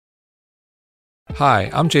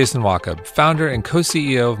Hi, I'm Jason Wachob, founder and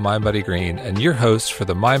co-CEO of MindBodyGreen and your host for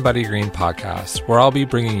the MindBodyGreen podcast, where I'll be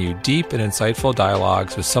bringing you deep and insightful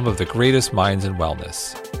dialogues with some of the greatest minds in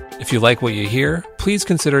wellness. If you like what you hear, please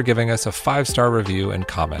consider giving us a 5-star review and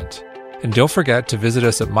comment. And don't forget to visit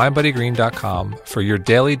us at mindbodygreen.com for your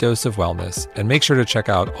daily dose of wellness, and make sure to check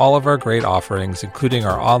out all of our great offerings, including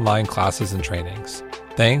our online classes and trainings.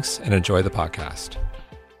 Thanks, and enjoy the podcast.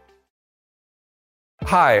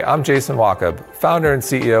 Hi, I'm Jason Wachob, founder and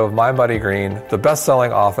CEO of MindBodyGreen, the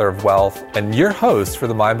best-selling author of Wealth, and your host for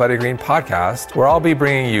the MindBodyGreen podcast, where I'll be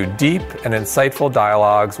bringing you deep and insightful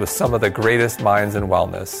dialogues with some of the greatest minds in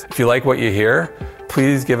wellness. If you like what you hear,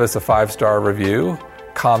 please give us a 5-star review,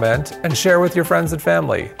 comment, and share with your friends and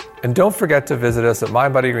family. And don't forget to visit us at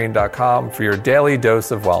mindbodygreen.com for your daily dose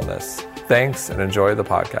of wellness. Thanks, and enjoy the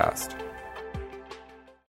podcast.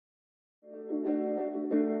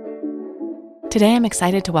 Today, I'm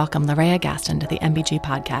excited to welcome LaRayia Gaston to the MBG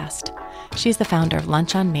podcast. She's the founder of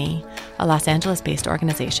Lunch on Me, a Los Angeles-based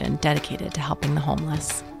organization dedicated to helping the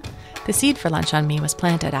homeless. The seed for Lunch on Me was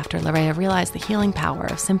planted after LaRayia realized the healing power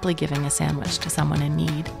of simply giving a sandwich to someone in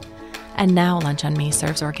need. And now Lunch on Me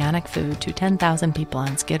serves organic food to 10,000 people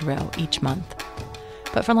on Skid Row each month.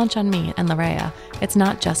 But for Lunch on Me and LaRayia, it's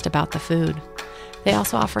not just about the food. They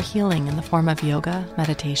also offer healing in the form of yoga,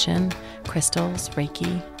 meditation, crystals,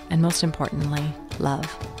 Reiki, and most importantly, love.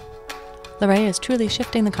 LaRayia is truly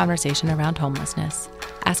shifting the conversation around homelessness,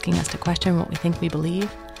 asking us to question what we think we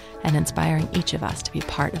believe, and inspiring each of us to be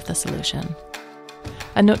part of the solution.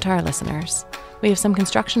 A note to our listeners, we have some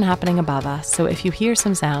construction happening above us, so if you hear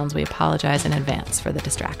some sounds, we apologize in advance for the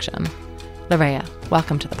distraction. LaRayia,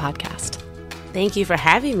 welcome to the podcast. Thank you for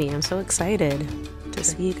having me. I'm so excited to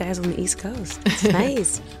see you guys on the East Coast. It's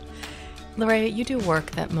nice. LaRayia, you do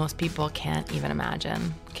work that most people can't even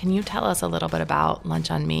imagine. Can you tell us a little bit about Lunch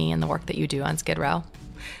on Me and the work that you do on Skid Row?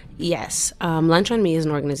 Yes. Lunch on Me is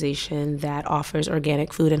an organization that offers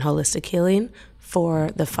organic food and holistic healing for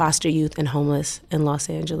the foster youth and homeless in Los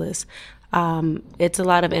Angeles. It's a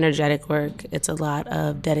lot of energetic work. It's a lot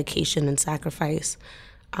of dedication and sacrifice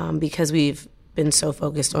because we've been so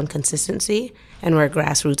focused on consistency, and we're a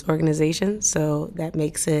grassroots organization, so that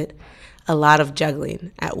makes it a lot of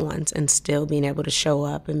juggling at once and still being able to show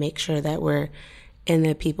up and make sure that we're in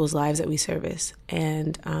the people's lives that we service.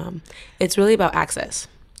 And it's really about access,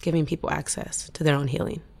 giving people access to their own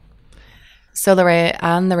healing. So LaRayia,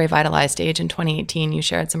 on the Revitalize stage in 2018, you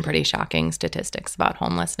shared some pretty shocking statistics about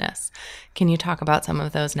homelessness. Can you talk about some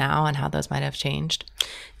of those now and how those might have changed?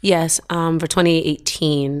 Yes. For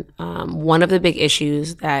 2018, one of the big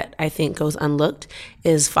issues that I think goes unlooked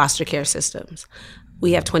is foster care systems.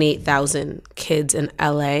 We have 28,000 kids in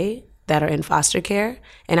LA that are in foster care,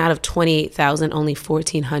 and out of 28,000, only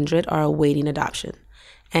 1,400 are awaiting adoption.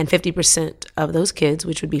 And 50% of those kids,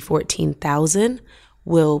 which would be 14,000,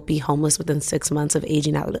 will be homeless within 6 months of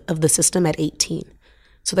aging out of the system at 18.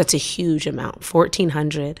 So that's a huge amount,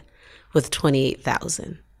 1,400 with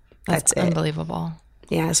 28,000. That's unbelievable.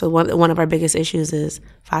 Yeah, so one of our biggest issues is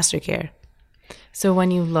foster care. So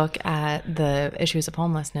when you look at the issues of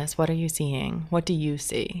homelessness, what are you seeing? What do you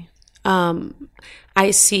see?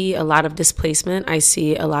 I see a lot of displacement. I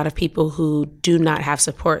see a lot of people who do not have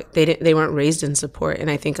support. They weren't raised in support. And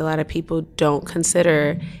I think a lot of people don't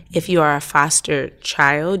consider if you are a foster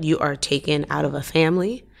child, you are taken out of a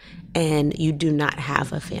family and you do not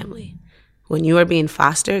have a family. When you are being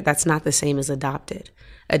fostered, that's not the same as adopted.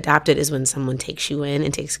 Adopted is when someone takes you in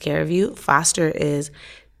and takes care of you. Foster is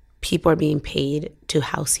people are being paid to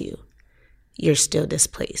house you. You're still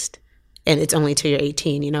displaced. And it's only till you're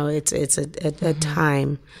 18. You know, it's a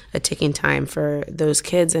time, a ticking time for those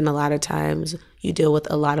kids. And a lot of times you deal with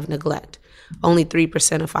a lot of neglect. Only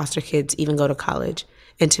 3% of foster kids even go to college.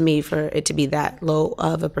 And to me, for it to be that low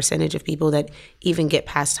of a percentage of people that even get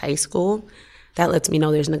past high school, that lets me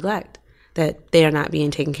know there's neglect, that they are not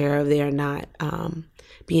being taken care of. They are not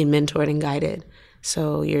being mentored and guided.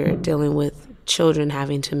 So you're dealing with children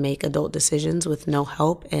having to make adult decisions with no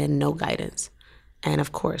help and no guidance. And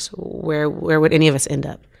of course, where would any of us end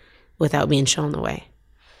up without being shown the way?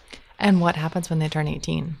 And what happens when they turn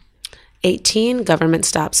 18? 18, government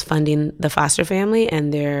stops funding the foster family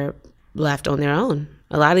and they're left on their own.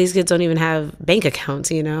 A lot of these kids don't even have bank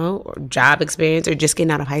accounts, you know, or job experience, or just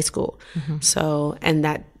getting out of high school. Mm-hmm. So, and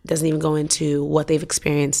that doesn't even go into what they've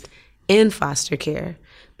experienced in foster care.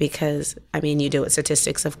 Because, I mean, you deal with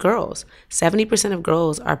statistics of girls. 70% of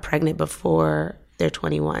girls are pregnant before they're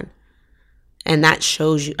 21. And that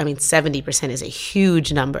shows you, I mean, 70% is a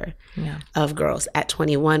huge number of girls at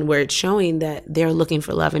 21, where it's showing that they're looking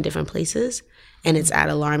for love in different places, and it's at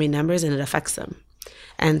alarming numbers, and it affects them.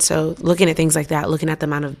 And so looking at things like that, looking at the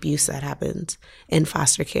amount of abuse that happens in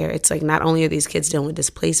foster care, it's like not only are these kids dealing with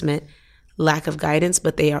displacement, lack of guidance,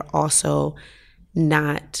 but they are also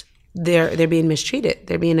not, they're being mistreated.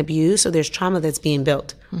 They're being abused. So there's trauma that's being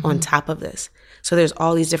built on top of this. So there's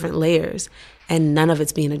all these different layers and none of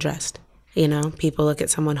it's being addressed. You know, people look at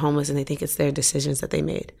someone homeless and they think it's their decisions that they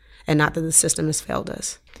made and not that the system has failed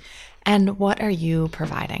us. And what are you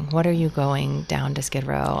providing? What are you going down to Skid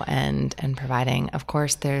Row and providing? Of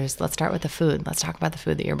course, let's start with the food. Let's talk about the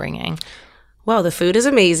food that you're bringing. Well, the food is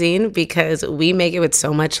amazing because we make it with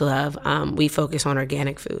so much love. We focus on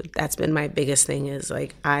organic food. That's been my biggest thing is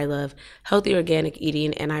like I love healthy organic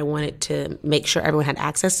eating and I wanted to make sure everyone had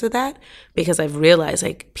access to that because I've realized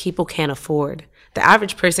like people can't afford. The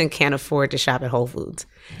average person can't afford to shop at Whole Foods.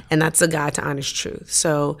 And that's the God to honest truth.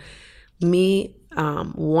 So me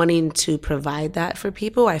wanting to provide that for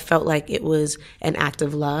people, I felt like it was an act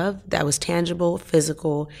of love that was tangible,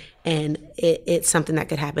 physical, and it's something that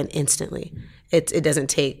could happen instantly. It doesn't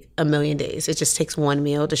take a million days. It just takes one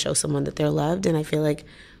meal to show someone that they're loved. And I feel like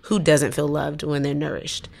who doesn't feel loved when they're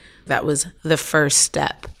nourished? That was the first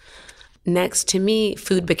step. Next, to me,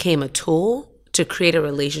 food became a tool to create a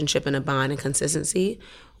relationship and a bond and consistency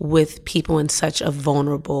with people in such a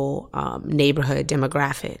vulnerable neighborhood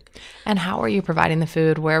demographic. And how were you providing the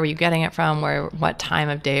food? Where were you getting it from? What time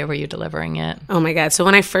of day were you delivering it? Oh my God. So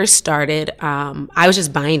when I first started, I was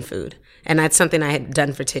just buying food. And that's something I had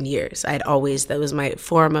done for 10 years. that was my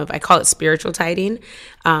form of, I call it spiritual tiding,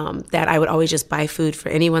 that I would always just buy food for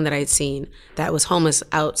anyone that I'd seen that was homeless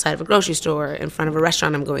outside of a grocery store, in front of a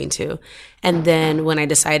restaurant I'm going to. And then when I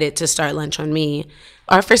decided to start Lunch on Me,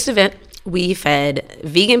 our first event, we fed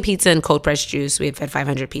vegan pizza and cold pressed juice. We had fed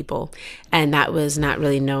 500 people. And that was not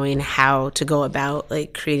really knowing how to go about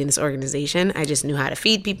like creating this organization. I just knew how to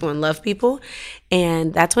feed people and love people.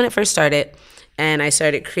 And that's when it first started. And I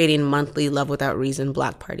started creating monthly Love Without Reason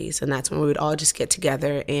block parties. And that's when we would all just get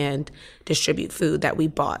together and distribute food that we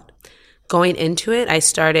bought. Going into it, I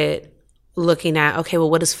started looking at, okay, well,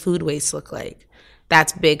 what does food waste look like?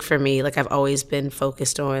 That's big for me. Like I've always been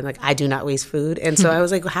focused on, like, I do not waste food. And so I was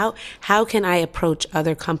like, how can I approach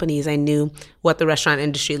other companies? I knew what the restaurant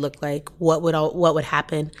industry looked like, what would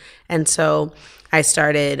happen. And so I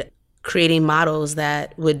started creating models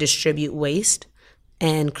that would distribute waste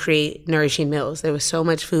and create nourishing meals. There was so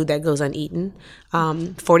much food that goes uneaten.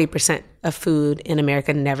 40% of food in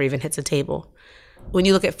America never even hits a table. When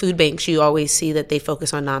you look at food banks, you always see that they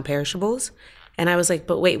focus on non-perishables. And I was like,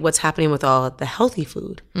 but wait, what's happening with all the healthy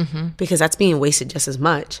food? Because that's being wasted just as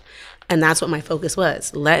much. And that's what my focus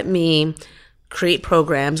was. Let me create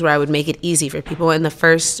programs where I would make it easy for people. In the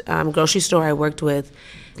first grocery store I worked with,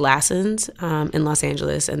 Lassen's in Los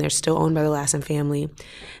Angeles, and they're still owned by the Lassen family.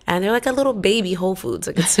 And they're like a little baby Whole Foods.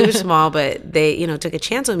 Like it's super small, but they, took a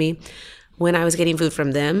chance on me. When I was getting food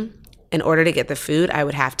from them, in order to get the food, I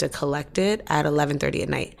would have to collect it at 11:30 at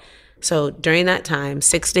night. So during that time,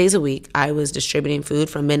 6 days a week, I was distributing food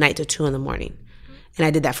from midnight to 2 a.m. And I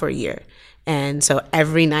did that for a year. And so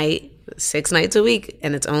every night, 6 nights a week,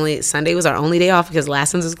 and Sunday was our only day off because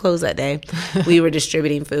Lassen's was closed that day, we were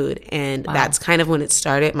distributing food. And That's kind of when it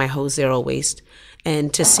started, my whole zero waste.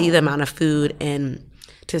 And to see the amount of food and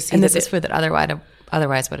to see this is food that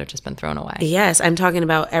otherwise would have just been thrown away. Yes, I'm talking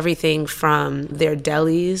about everything from their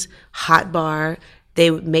delis, hot bar. They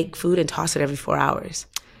would make food and toss it every 4 hours.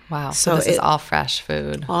 Wow. So this is all fresh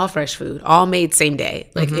food. All fresh food, all made same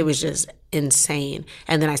day. Like it was just insane.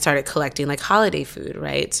 And then I started collecting like holiday food,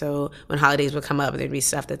 right? So when holidays would come up, there'd be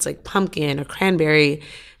stuff that's like pumpkin or cranberry.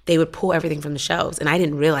 They would pull everything from the shelves. And I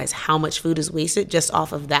didn't realize how much food is wasted just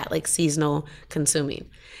off of that like seasonal consuming.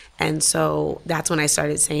 And so that's when I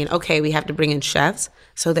started saying, okay, we have to bring in chefs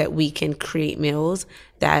so that we can create meals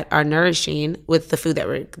that are nourishing with the food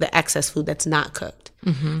the excess food that's not cooked.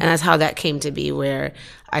 And that's how that came to be, where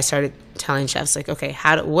I started telling chefs like, okay,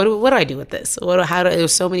 what do I do with this?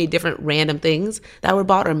 There's so many different random things that were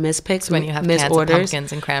bought or mispicks, when you have cans of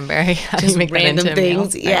pumpkins and cranberry, how do you make random that into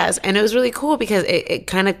things? Meals? Yes, and it was really cool because it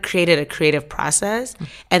kind of created a creative process.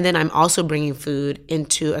 And then I'm also bringing food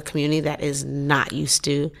into a community that is not used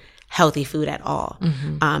to healthy food at all.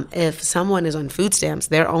 If someone is on food stamps,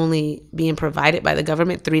 they're only being provided by the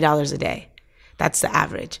government $3 a day. That's the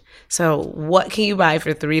average. So what can you buy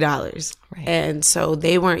for $3? Right. And so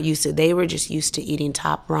they weren't used to, they were just used to eating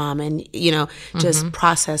top ramen, just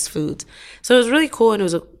processed foods. So it was really cool, and it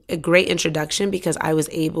was a great introduction because I was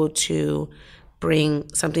able to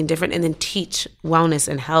bring something different and then teach wellness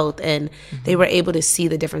and health. And they were able to see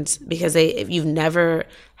the difference because if you've never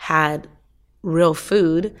had real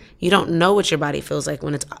food, you don't know what your body feels like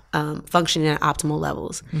when it's functioning at optimal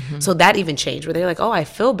levels. So that even changed where they're like, oh, I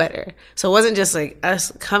feel better. So it wasn't just like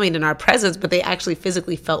us coming in our presence, but they actually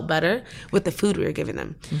physically felt better with the food we were giving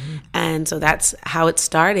them. And so that's how it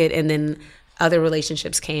started. And then other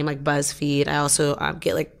relationships came, like BuzzFeed. I also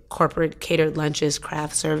get like corporate catered lunches,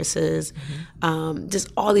 craft services, just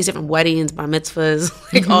all these different weddings, bar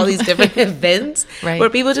mitzvahs, like all these different events where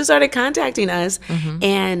people just started contacting us.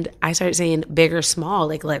 And I started saying big or small,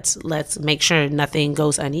 like let's make sure nothing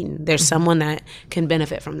goes uneaten. There's someone that can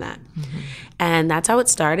benefit from that. And that's how it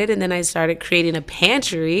started. And then I started creating a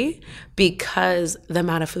pantry because the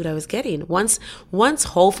amount of food I was getting. Once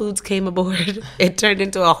Whole Foods came aboard, it turned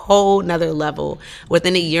into a whole nother level.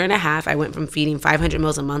 Within a year and a half, I went from feeding 500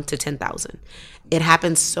 meals a month to 10,000. It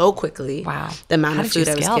happened so quickly. Wow. The amount How of food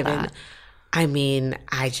I was given. That? I mean,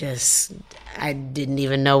 I didn't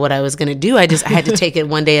even know what I was going to do. I had to take it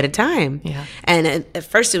one day at a time. Yeah. And at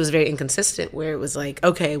first it was very inconsistent where it was like,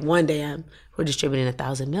 okay, one day we're distributing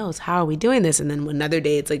 1,000 meals. How are we doing this? And then another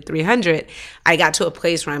day it's like 300. I got to a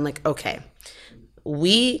place where I'm like, okay,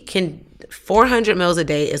 400 meals a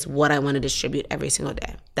day is what I want to distribute every single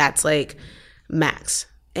day. That's like max.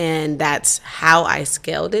 And that's how I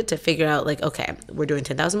scaled it to figure out like, okay, we're doing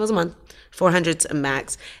 10,000 meals a month, 400's a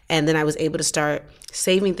max. And then I was able to start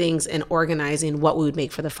saving things and organizing what we would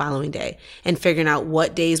make for the following day and figuring out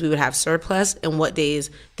what days we would have surplus and what days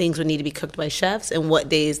things would need to be cooked by chefs and what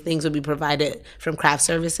days things would be provided from craft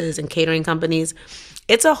services and catering companies.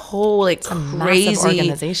 It's a whole like crazy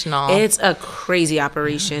organizational. It's a crazy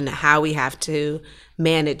operation how we have to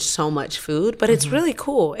manage so much food, but it's really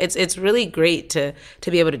cool. It's really great to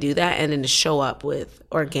be able to do that and then to show up with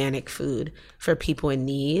organic food for people in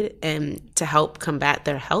need and to help combat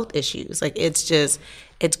their health issues. Like it's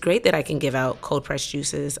great that I can give out cold pressed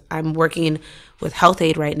juices. I'm working with Health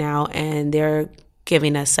Aid right now and they're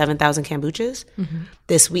giving us 7,000 kombuchas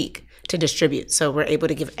this week to distribute. So we're able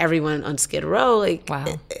to give everyone on Skid Row. Like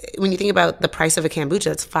when you think about the price of a kombucha,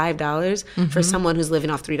 that's $5 for someone who's living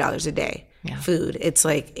off $3 a day. Food. It's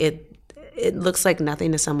like it looks like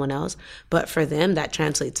nothing to someone else, but for them that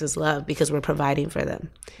translates as love because we're providing for them.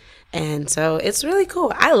 And so it's really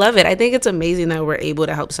cool. I love it. I think it's amazing that we're able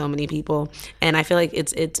to help so many people, and I feel like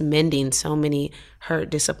it's mending so many hurt,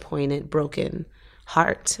 disappointed, broken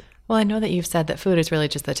hearts. Well, I know that you've said that food is really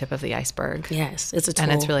just the tip of the iceberg. Yes, it's a tool.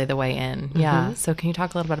 And it's really the way in. Yeah. So can you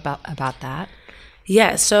talk a little bit about that?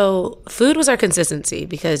 Yeah, so food was our consistency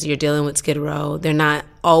because you're dealing with Skid Row. They're not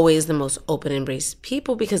always the most open embraced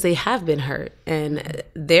people because they have been hurt and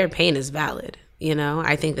their pain is valid. You know,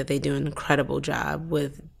 I think that they do an incredible job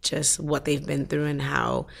with just what they've been through and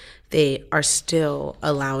how they are still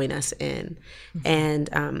allowing us in. And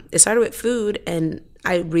it started with food, and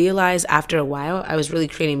I realized after a while I was really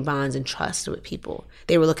creating bonds and trust with people.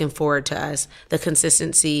 They were looking forward to us. The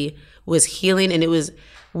consistency was healing, and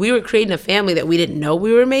we were creating a family that we didn't know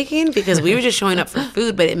we were making because we were just showing up for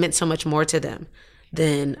food, but it meant so much more to them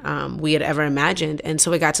than we had ever imagined. And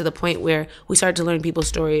so it got to the point where we started to learn people's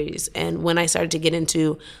stories. And when I started to get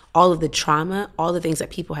into all of the trauma, all the things that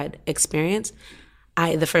people had experienced,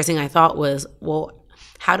 the first thing I thought was, well,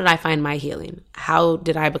 how did I find my healing? How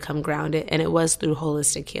did I become grounded? And it was through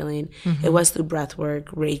holistic healing. It was through breath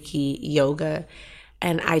work, Reiki, yoga.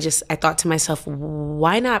 And I thought to myself,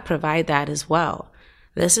 why not provide that as well?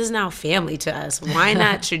 This is now family to us. Why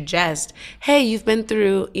not suggest, hey, you've been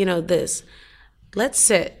through, this. Let's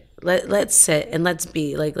sit. Let's sit and let's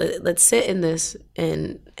be. Like, let's sit in this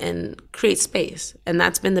and create space. And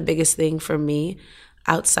that's been the biggest thing for me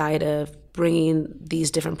outside of bringing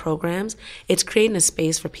these different programs. It's creating a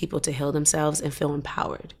space for people to heal themselves and feel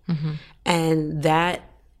empowered. And that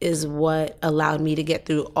is what allowed me to get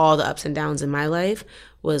through all the ups and downs in my life,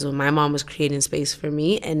 was when my mom was creating space for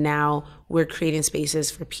me, and now we're creating spaces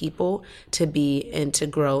for people to be and to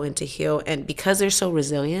grow and to heal. And because they're so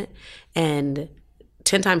resilient and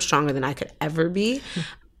 10 times stronger than I could ever be,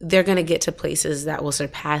 they're going to get to places that will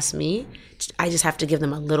surpass me. I just have to give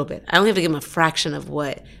them a little bit. I only have to give them a fraction of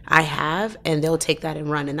what I have, and they'll take that and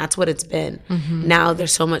run. And that's what it's been. Now they're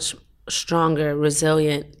so much stronger,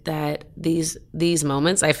 resilient, that these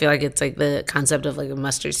moments, I feel like it's like the concept of like a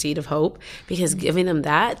mustard seed of hope, because giving them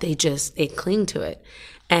that, they cling to it.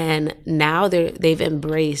 And now they've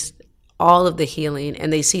embraced all of the healing,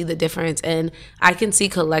 and they see the difference. And I can see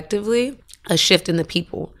collectively a shift in the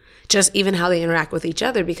people, just even how they interact with each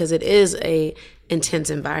other, because it is a intense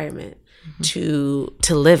environment. to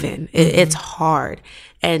live in. It's hard.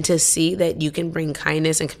 And to see that you can bring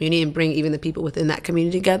kindness and community and bring even the people within that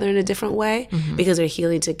community together in a different way because they're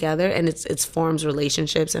healing together, and it's forms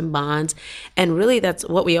relationships and bonds. And really that's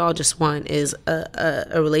what we all just want, is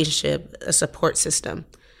a relationship, a support system.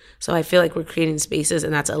 So I feel like we're creating spaces,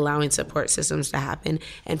 and that's allowing support systems to happen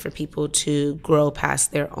and for people to grow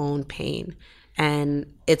past their own pain. And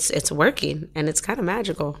it's working, and it's kind of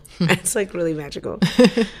magical. It's like really magical.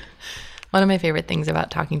 One of my favorite things about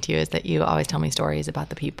talking to you is that you always tell me stories about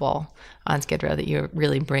the people on Skid Row, that you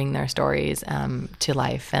really bring their stories to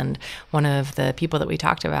life. And one of the people that we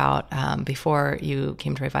talked about before you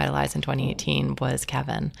came to Revitalize in 2018 was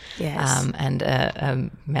Kevin. Yes. And a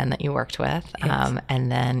man that you worked with. Yes. And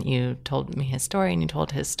then you told me his story, and you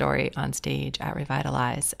told his story on stage at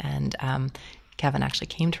Revitalize. And Kevin actually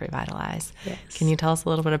came to Revitalize. Yes. Can you tell us a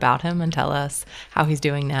little bit about him and tell us how he's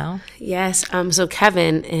doing now? Yes. So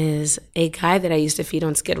Kevin is a guy that I used to feed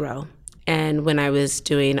on Skid Row. And when I was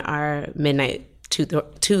doing our midnight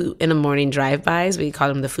 2 in the morning drive-bys, we called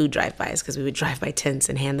them the food drive-bys because we would drive by tents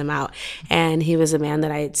and hand them out. And he was a man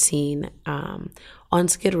that I had seen on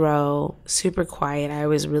Skid Row, super quiet. I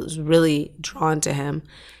was really drawn to him.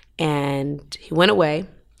 And he went away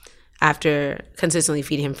after consistently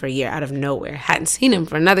feeding him for a year out of nowhere. Hadn't seen him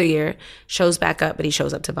for another year, shows back up, but he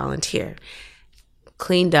shows up to volunteer.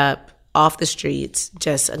 Cleaned up, off the streets,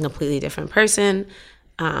 just a completely different person,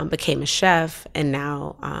 became a chef, and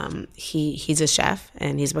now he's a chef,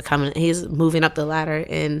 and he's moving up the ladder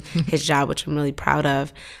in his job, which I'm really proud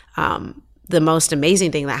of. The most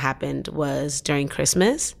amazing thing that happened was during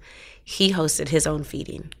Christmas, he hosted his own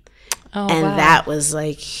feeding. Oh, and wow. That was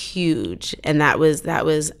like huge. And that was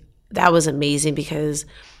amazing because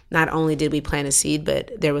not only did we plant a seed,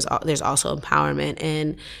 but there's also empowerment.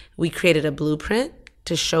 And we created a blueprint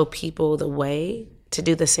to show people the way to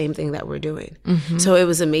do the same thing that we're doing. So it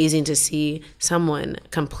was amazing to see someone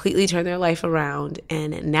completely turn their life around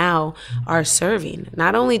and now are serving.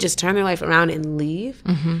 Not only just turn their life around and leave,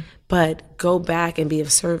 but go back and be of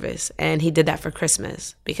service. And he did that for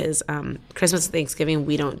Christmas because Christmas and Thanksgiving,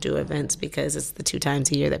 we don't do events because it's the 2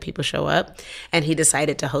 times a year that people show up. And he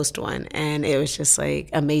decided to host one. And it was just like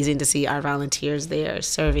amazing to see our volunteers there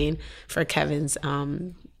serving for Kevin's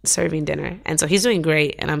serving dinner. And so he's doing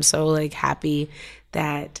great. And I'm so like happy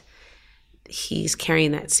that he's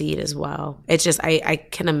carrying that seed as well. It's just, I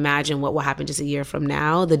can imagine what will happen just a year from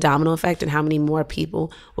now, the domino effect, and how many more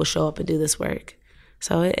people will show up and do this work.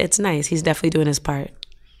 So it's nice. He's definitely doing his part.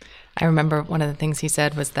 I remember one of the things he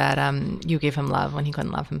said was that you gave him love when he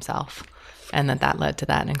couldn't love himself, and that led to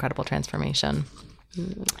that incredible transformation.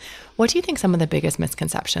 What do you think some of the biggest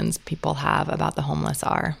misconceptions people have about the homeless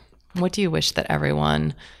are? What do you wish that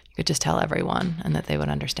you could just tell everyone and that they would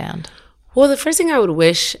understand? Well, the first thing I would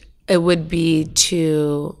wish it would be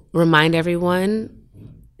to remind everyone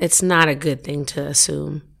it's not a good thing to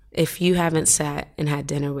assume. If you haven't sat and had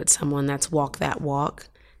dinner with someone that's walked that walk,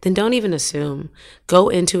 then don't even assume. Go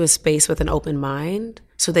into a space with an open mind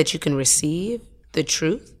so that you can receive the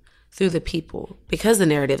truth through the people. Because the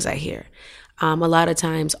narratives I hear, a lot of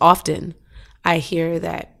times, often, I hear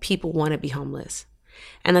that people want to be homeless.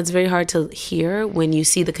 And that's very hard to hear when you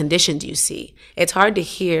see the conditions you see. It's hard to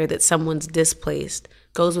hear that someone's displaced,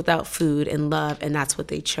 goes without food and love, and that's what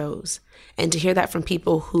they chose. And to hear that from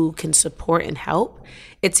people who can support and help,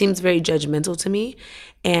 it seems very judgmental to me.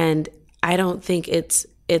 And I don't think it's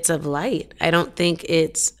of light. I don't think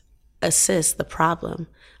it's assists the problem.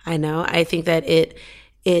 I think that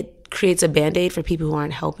it creates a Band-Aid for people who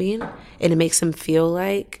aren't helping, and it makes them feel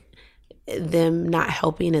like them not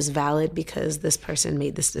helping is valid because this person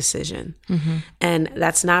made this decision. And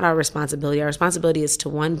that's not our responsibility. Our responsibility is to,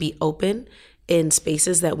 one, be open in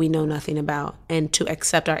spaces that we know nothing about and to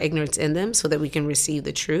accept our ignorance in them so that we can receive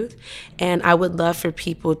the truth. And I would love for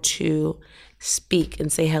people to speak and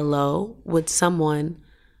say hello with someone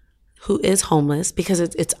who is homeless because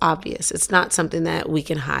it's obvious. It's not something that we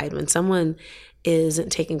can hide. When someone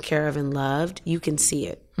isn't taken care of and loved, you can see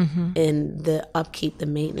it in the upkeep, the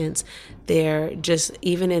maintenance. They're just,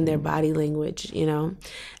 even in their body language,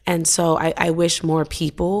 And so I wish more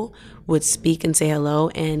people would speak and say hello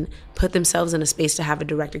and put themselves in a space to have a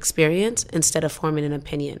direct experience instead of forming an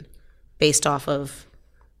opinion based off of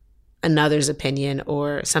another's opinion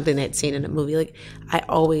or something they'd seen in a movie. Like, I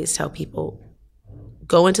always tell people,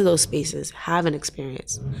 go into those spaces, have an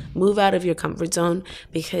experience, move out of your comfort zone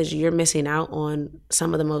because you're missing out on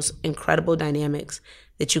some of the most incredible dynamics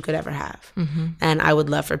that you could ever have. And I would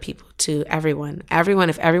love for people to, everyone,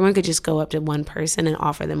 if everyone could just go up to one person and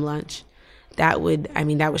offer them lunch, that would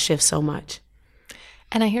shift so much.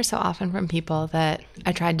 And I hear so often from people that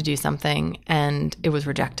I tried to do something and it was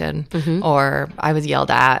rejected, or I was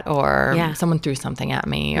yelled at, or someone threw something at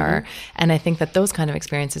me, and I think that those kind of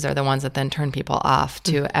experiences are the ones that then turn people off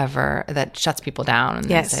to that shuts people down, and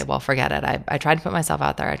they say, well, forget it. I tried to put myself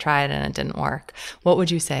out there. I tried and it didn't work. What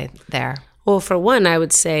would you say there? Well, for one, I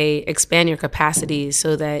would say expand your capacity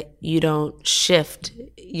so that you don't shift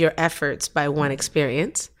your efforts by one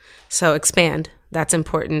experience. So expand. That's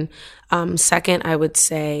important. Second, I would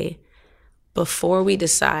say before we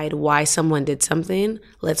decide why someone did something,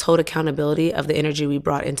 let's hold accountability of the energy we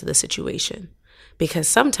brought into the situation. Because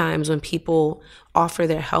sometimes when people offer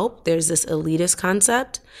their help, there's this elitist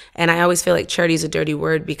concept. And I always feel like charity is a dirty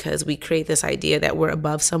word because we create this idea that we're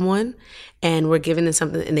above someone and we're giving them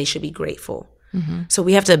something and they should be grateful. So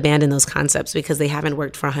we have to abandon those concepts because they haven't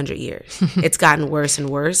worked for 100 years. It's gotten worse and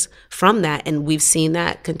worse from that. And we've seen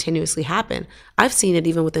that continuously happen. I've seen it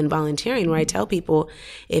even within volunteering where I tell people,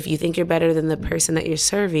 if you think you're better than the person that you're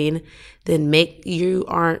serving, then you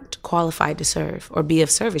aren't qualified to serve or be of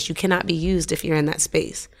service. You cannot be used if you're in that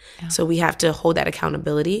space. Yeah. So we have to hold that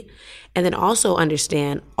accountability. And then also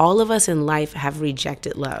understand all of us in life have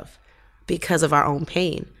rejected love because of our own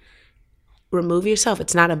pain. Remove yourself.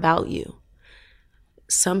 It's not about you.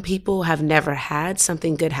 Some people have never had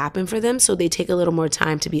something good happen for them, so they take a little more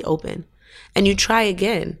time to be open. And you try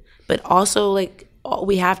again, but also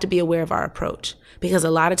we have to be aware of our approach because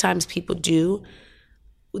a lot of times people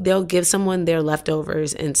they'll give someone their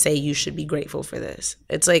leftovers and say, you should be grateful for this.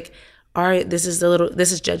 It's like, all right, this is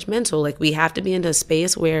judgmental. Like we have to be in a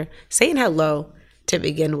space where saying hello to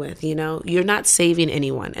begin with, you're not saving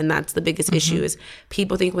anyone. And that's the biggest issue is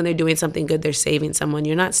people think when they're doing something good, they're saving someone.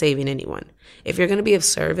 You're not saving anyone. If you're going to be of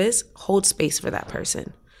service, hold space for that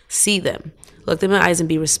person. See them, look them in the eyes and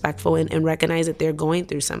be respectful and recognize that they're going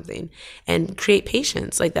through something and create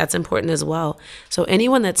patience. Like that's important as well. So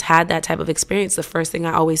anyone that's had that type of experience, the first thing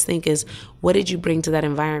I always think is, what did you bring to that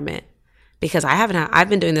environment? Because I've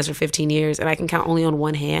been doing this for 15 years and I can count only on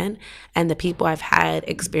one hand. And the people I've had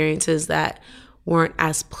experiences that weren't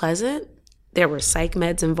as pleasant. There were psych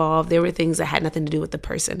meds involved. There were things that had nothing to do with the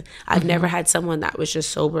person. I've never had someone that was just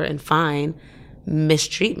sober and fine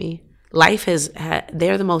mistreat me.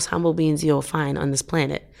 They're the most humble beings you'll find on this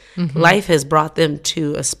planet. Life has brought them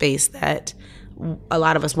to a space that a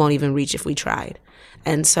lot of us won't even reach if we tried.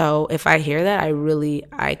 And so if I hear that,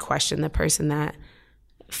 I question the person that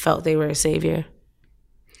felt they were a savior.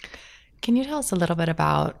 Can you tell us a little bit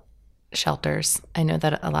about shelters? I know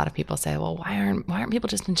that a lot of people say, well, why aren't people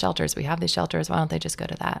just in shelters? We have these shelters. Why don't they just go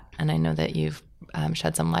to that? And I know that you've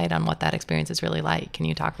shed some light on what that experience is really like. Can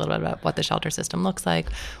you talk a little bit about what the shelter system looks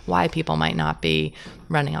like, why people might not be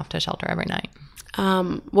running off to a shelter every night?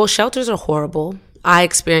 Well, shelters are horrible. I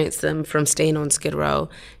experienced them from staying on Skid Row.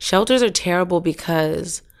 Shelters are terrible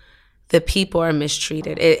because the people are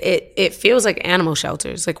mistreated. It feels like animal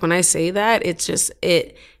shelters. Like when I say that, it's just,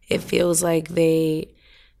 it feels like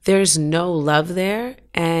there's no love there,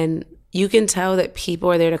 and you can tell that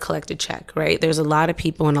people are there to collect a check, right? There's a lot of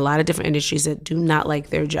people in a lot of different industries that do not like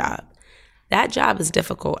their job. That job is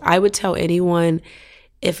difficult. I would tell anyone,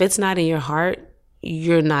 if it's not in your heart,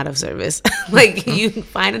 you're not of service. You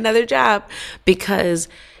find another job because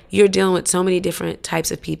you're dealing with so many different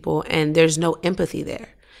types of people and there's no empathy there.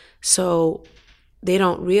 So they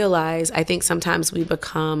don't realize, I think sometimes we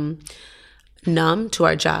become numb to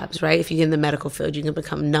our jobs, right? If you get in the medical field, you can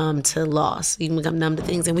become numb to loss. You can become numb to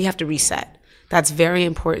things, and we have to reset. That's very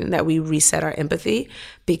important that we reset our empathy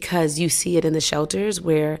because you see it in the shelters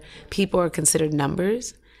where people are considered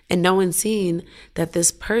numbers and no one's seen that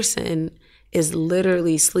this person is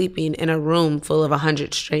literally sleeping in a room full of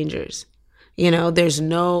 100 strangers. There's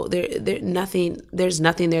nothing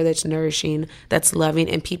there that's nourishing, that's loving,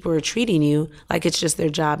 and people are treating you like it's just their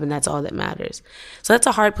job and that's all that matters. So that's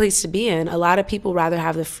a hard place to be in. A lot of people rather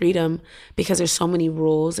have the freedom because there's so many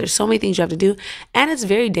rules, there's so many things you have to do, and it's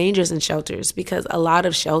very dangerous in shelters because a lot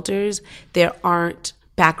of shelters, there aren't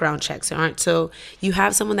background checks. There aren't. So you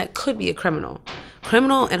have someone that could be a criminal.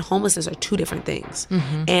 Criminal and homelessness are two different things.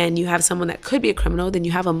 And you have someone that could be a criminal, then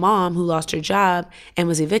you have a mom who lost her job and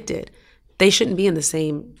was evicted. They shouldn't be in the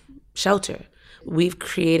same shelter. We've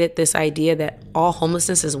created this idea that all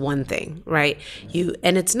homelessness is one thing, right?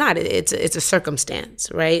 And it's not. It's a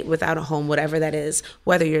circumstance, right? Without a home, whatever that is,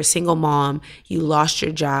 whether you're a single mom, you lost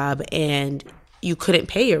your job and you couldn't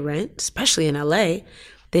pay your rent, especially in LA,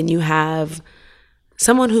 then you have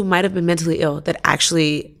someone who might have been mentally ill that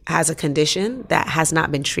actually has a condition that has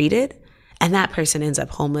not been treated, and that person ends up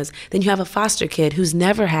homeless. Then you have a foster kid who's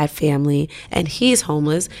never had family and he's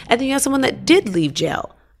homeless. And then you have someone that did leave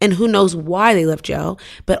jail And who knows why they left jail,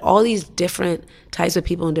 but all these different types of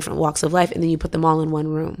people in different walks of life, and then you put them all in one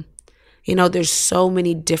room. You know, there's so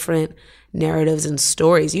many different narratives and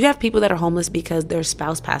stories. You have people that are homeless because their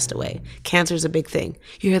spouse passed away. Cancer is a big thing.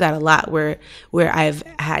 You hear that a lot where I've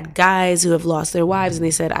had guys who have lost their wives and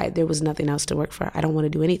they said, there was nothing else to work for. I don't want to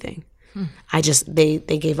do anything.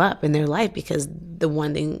 They gave up in their life because the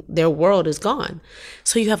one thing, their world is gone.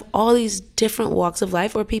 So you have all these different walks of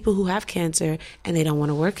life, or people who have cancer and they don't want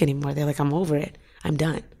to work anymore. They're like, I'm over it. I'm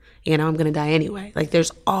done. You know, I'm going to die anyway. Like,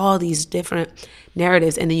 there's all these different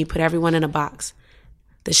narratives, and then you put everyone in a box.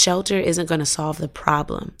 The shelter isn't going to solve the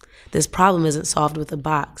problem. This problem isn't solved with a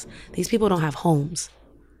box. These people don't have homes.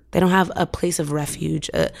 They don't have a place of refuge,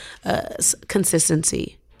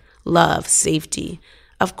 consistency, love, safety.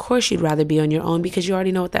 Of course you'd rather be on your own because you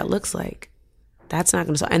already know what that looks like. That's not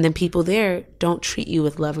going to solve. And then people there don't treat you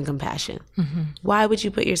with love and compassion. Mm-hmm. Why would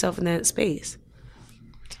you put yourself in that space?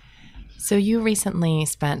 So you recently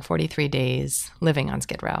spent 43 days living on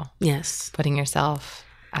Skid Row. Yes. Putting yourself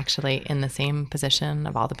actually in the same position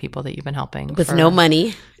of all the people that you've been helping. With no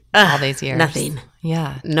money. All these years. Nothing.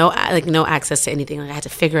 Yeah. No access to anything. Like, I had to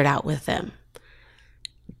figure it out with them.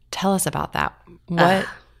 Tell us about that.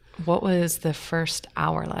 What was the first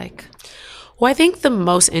hour like? Well, I think the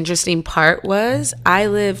most interesting part was I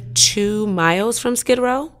lived 2 miles from Skid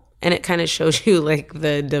Row, and it kind of shows you like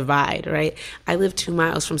the divide, right? I lived 2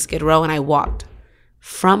 miles from Skid Row, and I walked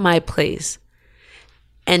from my place.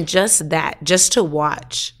 And just to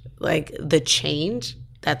watch like the change,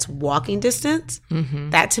 that's walking distance,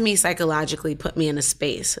 that to me psychologically put me in a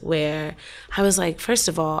space where I was like, first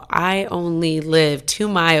of all, I only live 2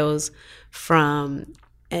 miles from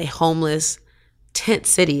a homeless tent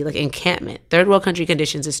city, like encampment. Third world country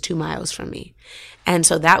conditions is 2 miles from me. And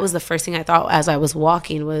so that was the first thing I thought as I was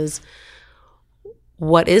walking was,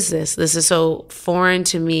 what is this? This is so foreign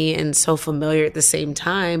to me and so familiar at the same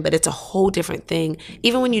time, but it's a whole different thing.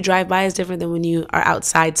 Even when you drive by, it's different than when you are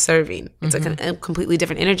outside serving. It's like a completely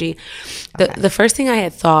different energy. The first thing I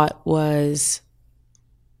had thought was,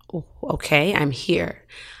 okay, I'm here.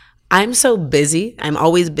 I'm so busy. I'm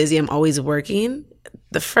always busy. I'm always working.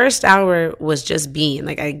 The first hour was just being.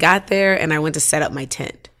 Like, I got there and I went to set up my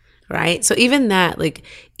tent, right? So even that, like,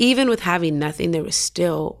 even with having nothing, there was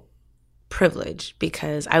still privilege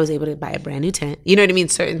because I was able to buy a brand new tent. You know what I mean?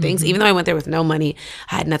 Certain things. Even though I went there with no money,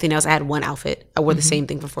 I had nothing else. I had one outfit. I wore the same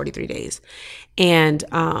thing for 43 days. And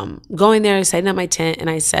going there, setting up my tent, and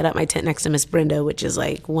I set up my tent next to Miss Brenda, which is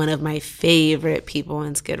like one of my favorite people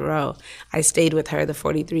in Skid Row. I stayed with her the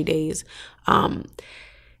 43 days.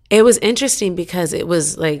 It was interesting because it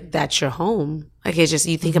was like, that's your home. Like, it's just,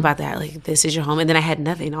 you think about that, like, this is your home. And then I had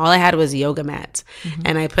nothing. All I had was yoga mats.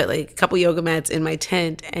 And I put like a couple yoga mats in my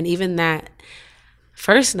tent. And even that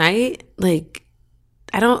first night, like,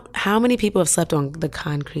 how many people have slept on the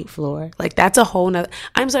concrete floor? Like, that's a whole nother,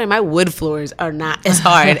 I'm sorry, my wood floors are not as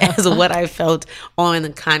hard as what I felt on the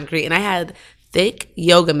concrete. And I had thick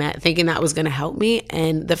yoga mat thinking that was going to help me.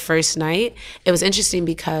 And the first night, it was interesting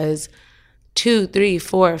because 2, 3,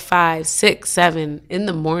 4, 5, 6, 7 in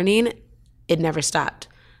the morning, it never stopped.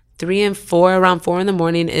 3 and 4, around 4 in the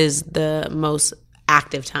morning is the most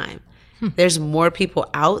active time. There's more people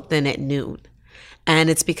out than at noon. And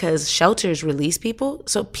it's because shelters release people,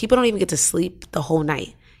 so people don't even get to sleep the whole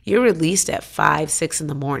night. You're released at 5, 6 in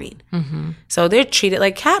the morning. So they're treated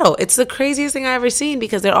like cattle. It's the craziest thing I've ever seen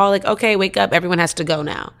because they're all like, okay, wake up, everyone has to go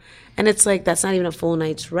now. And it's like, that's not even a full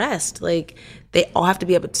night's rest. Like, they all have to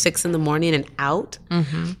be up at 6 in the morning and out.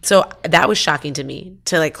 So that was shocking to me,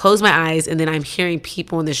 to like close my eyes and then I'm hearing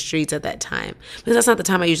people in the streets at that time. Because that's not the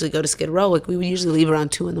time I usually go to Skid Row. Like, we would usually leave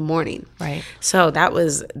around 2 in the morning. Right. So that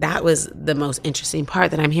was the most interesting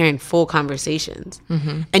part, that I'm hearing full conversations.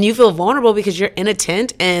 And you feel vulnerable because you're in a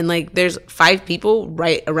tent and like there's 5 people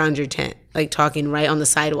right around your tent, like talking right on the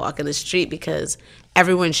sidewalk in the street because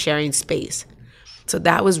everyone's sharing space. So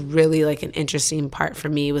that was really like an interesting part for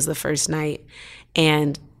me, was the first night.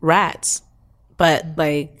 And rats. But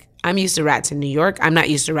like, I'm used to rats in New York. I'm not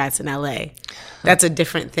used to rats in LA. That's a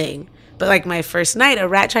different thing. But like, my first night, a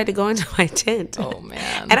rat tried to go into my tent. Oh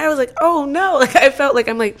man. And I was like, oh no. Like, I felt like,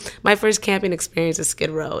 I'm like, my first camping experience is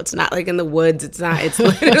Skid Row. It's not like in the woods. It's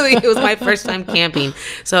literally, it was my first time camping.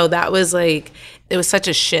 So that was like, it was such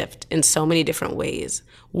a shift in so many different ways.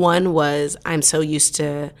 One was, I'm so used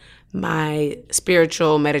to my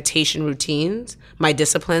spiritual meditation routines, my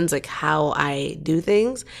disciplines, like how I do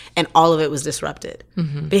things, and all of it was disrupted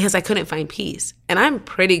because I couldn't find peace. And I'm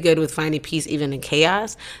pretty good with finding peace even in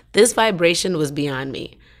chaos. This vibration was beyond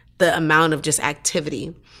me, the amount of just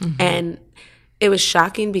activity. And it was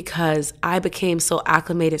shocking because I became so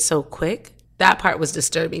acclimated so quick That part was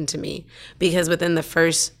disturbing to me because within the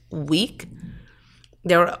first week,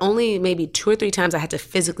 there were only maybe 2 or 3 times I had to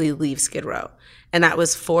physically leave Skid Row. And that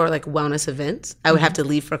was for like wellness events. I would have to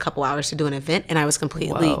leave for a couple hours to do an event, and I was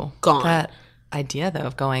completely gone. That idea, though,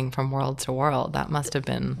 of going from world to world, that must have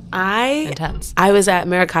been intense. I was at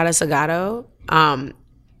Maracata Sagado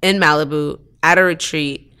in Malibu at a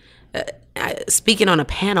retreat, speaking on a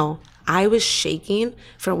panel. I was shaking.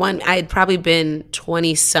 For one, I had probably been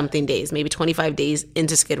 20-something days, maybe 25 days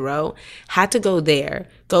into Skid Row. Had to go there,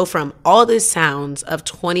 go from all the sounds of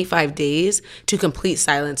 25 days to complete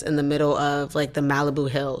silence in the middle of like the Malibu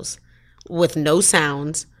hills with no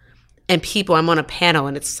sounds and people. I'm on a panel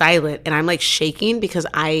and it's silent and I'm like shaking because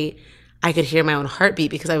I could hear my own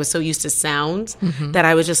heartbeat because I was so used to sounds that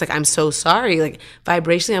I was just like, I'm so sorry. Like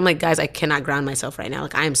vibrationally, I'm like, guys, I cannot ground myself right now.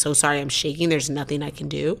 Like, I am so sorry. I'm shaking. There's nothing I can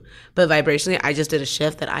do. But vibrationally, I just did a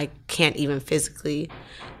shift that I can't even physically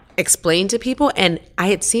explain to people. And I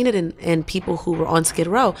had seen it in people who were on Skid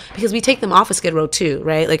Row because we take them off of Skid Row too,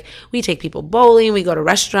 right? Like we take people bowling, we go to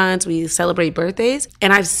restaurants, we celebrate birthdays.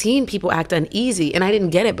 And I've seen people act uneasy and I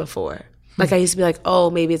didn't get it before. Like I used to be like,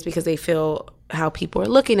 oh, maybe it's because they feel how people are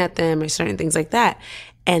looking at them or certain things like that.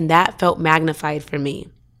 And that felt magnified for me.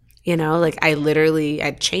 You know, like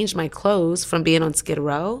I changed my clothes from being on Skid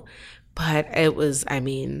Row, but it was, I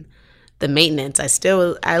mean, the maintenance,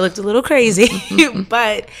 I looked a little crazy,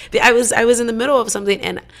 but I was in the middle of something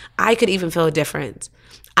and I could even feel a difference.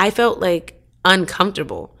 I felt like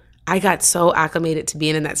uncomfortable. I got so acclimated to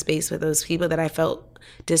being in that space with those people that I felt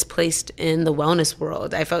displaced in the wellness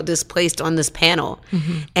world. I felt displaced on this panel.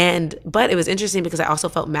 But it was interesting because I also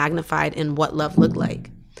felt magnified in what love looked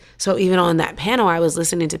like. So even on that panel, I was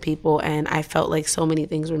listening to people and I felt like so many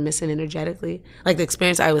things were missing energetically. Like the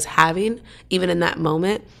experience I was having, even in that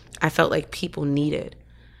moment, I felt like people needed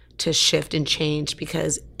to shift and change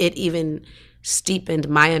because it even steepened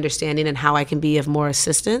my understanding and how I can be of more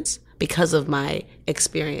assistance because of my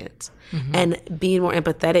experience. And being more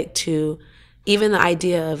empathetic to even the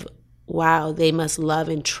idea of, wow, they must love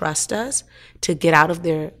and trust us to get out of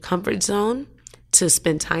their comfort zone, to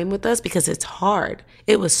spend time with us because it's hard.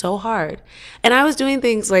 It was so hard. And I was doing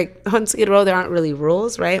things like on Skid Row, there aren't really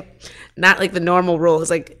rules, right? Not like the normal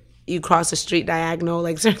rules, like you cross the street diagonal,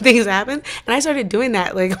 like certain things happen. And I started doing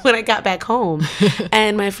that like when I got back home.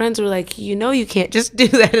 And my friends were like, you know, you can't just do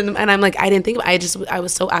that. And I'm like, I didn't think about it. I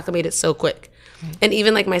was so acclimated so quick. And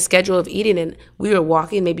even like my schedule of eating, and we were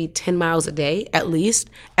walking maybe 10 miles a day at least.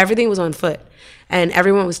 Everything was on foot. And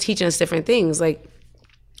everyone was teaching us different things. Like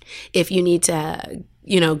if you need to,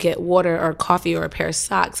 you know, get water or coffee or a pair of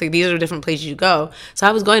socks, like these are different places you go. So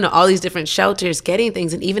I was going to all these different shelters, getting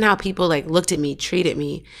things. And even how people like looked at me, treated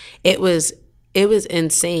me, it was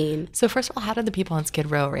insane. So first of all, how did the people on Skid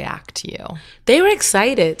Row react to you? They were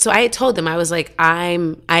excited. So I had told them, I was like,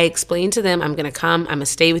 I explained to them, I'm going to come, I'm going to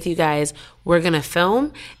stay with you guys. We're going to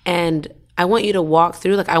film. And I want you to walk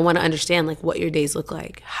through, like, I want to understand, like, what your days look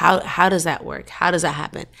like. How does that work? How does that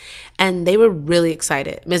happen? And they were really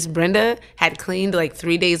excited. Miss Brenda had cleaned, like,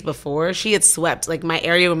 3 days before. She had swept, like, my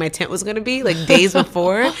area where my tent was going to be, like, days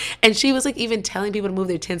before. And she was, like, even telling people to move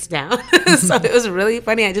their tents down. So it was really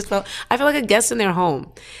funny. I felt like a guest in their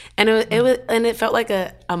home. And it felt like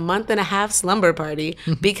a month and a half slumber party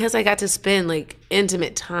because I got to spend, like,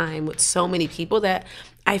 intimate time with so many people that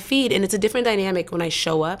I feed, and it's a different dynamic when I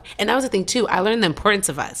show up. And that was the thing too. I learned the importance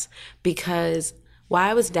of us because while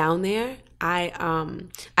I was down there, I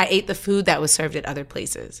ate the food that was served at other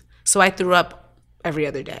places. So I threw up every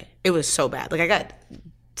other day. It was so bad. Like I got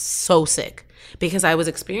so sick because I was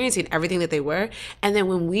experiencing everything that they were. And then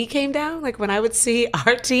when we came down, like when I would see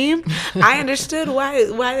our team, I understood why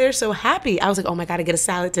they're so happy. I was like, oh my God, I get a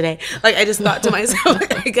salad today. Like I just thought to myself,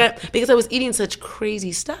 because I was eating such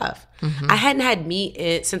crazy stuff. I hadn't had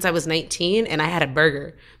meat since I was 19, and I had a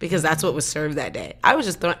burger because that's what was served that day. I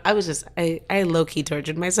low-key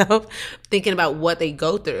tortured myself thinking about what they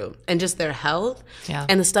go through and just their health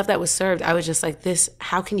and the stuff that was served. I was just like,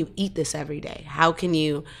 how can you eat this every day? How can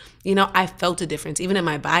you, I felt a difference even in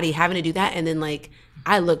my body having to do that. And then like,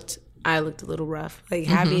 I looked a little rough, like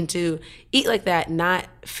having to eat like that, not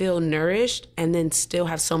feel nourished, and then still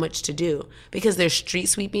have so much to do because there's street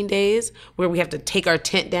sweeping days where we have to take our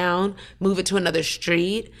tent down, move it to another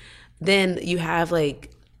street. Then you have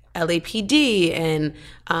like LAPD and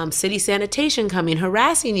city sanitation coming,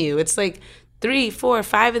 harassing you. It's like 3, 4,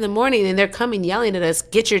 5 in the morning and they're coming yelling at us,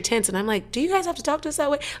 get your tents. And I'm like, do you guys have to talk to us that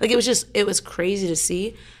way? Like it was crazy to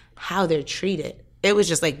see how they're treated. It was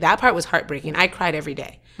just like, that part was heartbreaking. I cried every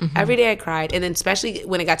day. Every day I cried. And then especially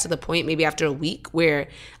when it got to the point, maybe after a week, where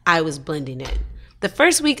I was blending in. The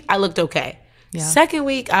first week I looked okay. Yeah. Second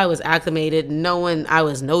week, I was acclimated. I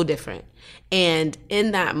was no different. And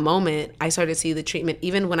in that moment, I started to see the treatment.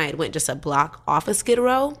 Even when I went just a block off of Skid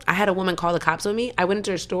Row, I had a woman call the cops on me. I went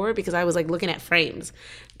into her store because I was like looking at frames,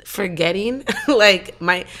 forgetting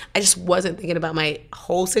I just wasn't thinking about my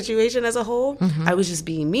whole situation as a whole. Mm-hmm. I was just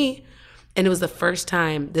being me. And it was the first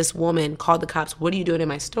time this woman called the cops, "What are you doing in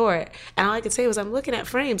my store?" And all I could say was, "I'm looking at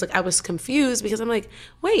frames." Like, I was confused because I'm like,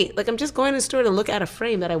 wait, like, I'm just going to the store to look at a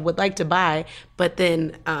frame that I would like to buy. But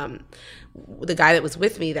then the guy that was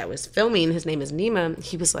with me that was filming, his name is Nima,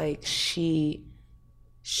 he was like, she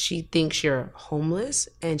thinks you're homeless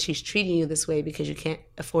and she's treating you this way because you can't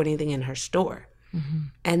afford anything in her store. Mm-hmm.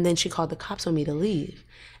 And then she called the cops on me to leave.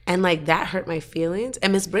 And like, that hurt my feelings.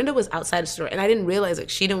 And Miss Brenda was outside the store and I didn't realize, like,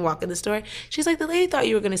 she didn't walk in the store. She's like, "The lady thought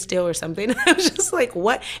you were going to steal or something." And I was just like,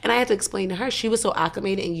 what? And I had to explain to her, she was so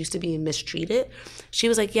acclimated and used to being mistreated. She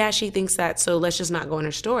was like, "Yeah, she thinks that, so let's just not go in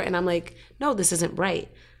her store." And I'm like, no, this isn't right.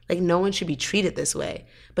 Like, no one should be treated this way.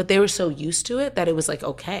 But they were so used to it that it was like,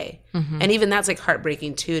 okay. Mm-hmm. And even that's like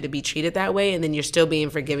heartbreaking too, to be treated that way. And then you're still being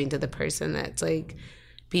forgiving to the person that's like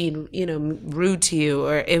being, rude to you.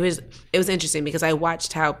 Or it was interesting because I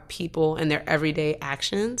watched how people and their everyday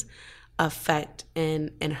actions affect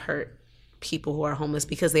and hurt people who are homeless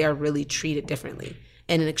because they are really treated differently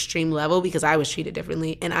at an extreme level, because I was treated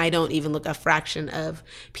differently. And I don't even look a fraction of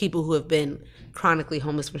people who have been chronically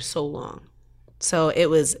homeless for so long. So it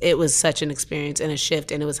was such an experience and a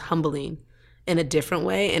shift, and it was humbling in a different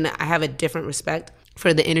way. And I have a different respect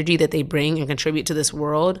for the energy that they bring and contribute to this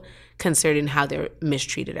world, considering how they're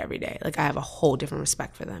mistreated every day. Like, I have a whole different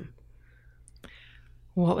respect for them.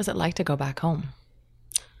 What was it like to go back home?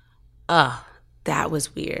 That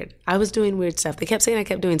was weird. I was doing weird stuff. They kept saying I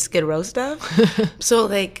kept doing Skid Row stuff. So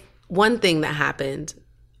like, one thing that happened,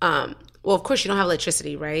 well, of course you don't have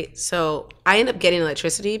electricity, right? So I ended up getting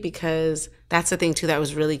electricity because that's the thing too that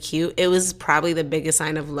was really cute. It was probably the biggest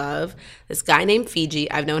sign of love. This guy named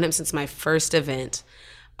Fiji, I've known him since my first event.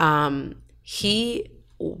 He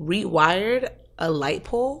rewired a light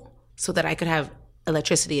pole so that I could have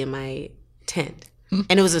electricity in my tent.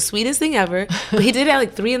 And it was the sweetest thing ever. But he did it at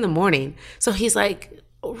like 3 a.m. So he's like,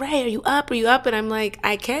 "Ray, are you up? Are you up?" And I'm like,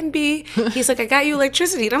 "I can be." He's like, "I got you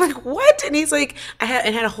electricity." And I'm like, "What?" And he's like, I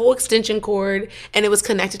had a whole extension cord and it was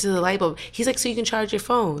connected to the light bulb. He's like, "So you can charge your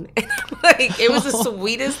phone." And I'm like, it was the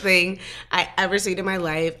sweetest thing I ever seen in my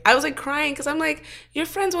life. I was like crying because I'm like, your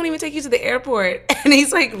friends won't even take you to the airport. And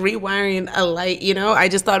he's like rewiring a light, I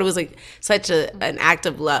just thought it was like such an act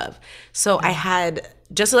of love. So I had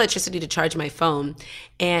just electricity to charge my phone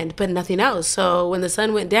but nothing else. So when the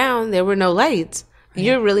sun went down, there were no lights.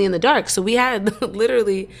 You're really in the dark. So we had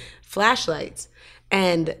literally flashlights.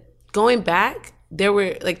 And going back, there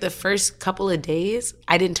were like the first couple of days,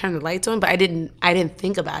 I didn't turn the lights on, but I didn't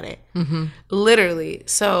think about it. Mm-hmm. Literally.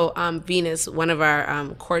 So Venus, one of our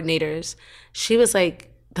coordinators, she was like,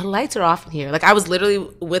 "The lights are off in here." Like, I was literally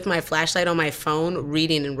with my flashlight on my phone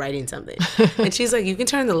reading and writing something. And she's like, "You can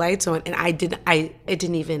turn the lights on." And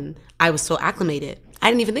I was so acclimated. I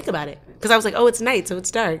didn't even think about it because I was like, oh, it's night, so it's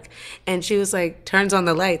dark. And she was like, turns on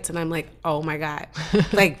the lights. And I'm like, oh my God.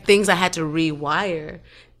 Like, things I had to rewire,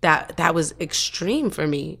 that was extreme for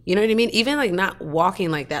me. You know what I mean? Even like not walking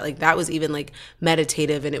like that was even like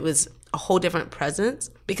meditative, and it was a whole different presence,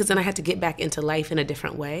 because then I had to get back into life in a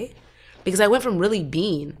different way, because I went from really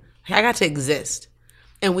being, I got to exist.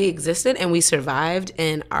 And we existed and we survived,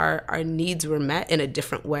 and our needs were met in a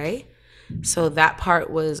different way. So that part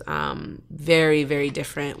was very, very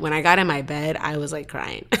different. When I got in my bed, I was like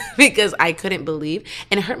crying because I couldn't believe,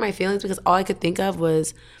 and it hurt my feelings because all I could think of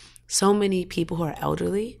was so many people who are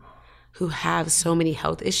elderly, who have so many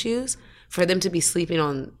health issues, for them to be sleeping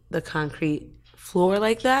on the concrete floor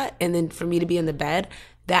like that. And then for me to be in the bed,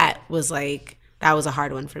 that was a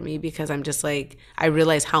hard one for me, because I'm just like, I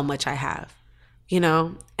realize how much I have,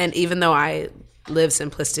 and even though I live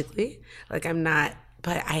simplistically, like I'm not,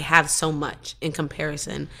 but I have so much in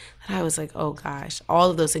comparison that I was like, oh gosh, all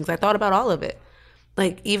of those things. I thought about all of it.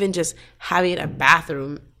 Like, even just having a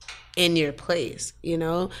bathroom in your place,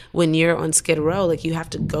 when you're on Skid Row, like you have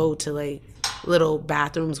to go to like little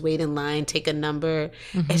bathrooms, wait in line, take a number.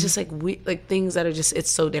 Mm-hmm. It's just like things that are just, it's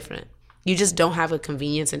so different. You just don't have a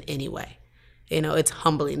convenience in any way. It's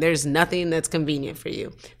humbling. There's nothing that's convenient for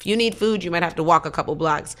you. If you need food, you might have to walk a couple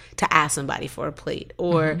blocks to ask somebody for a plate,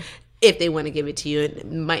 or if they want to give it to you,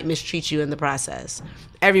 it might mistreat you in the process.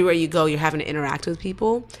 Everywhere you go, you're having to interact with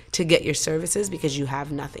people to get your services because you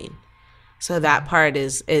have nothing. So that part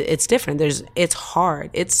it's different. It's hard.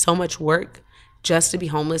 It's so much work just to be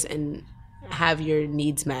homeless and have your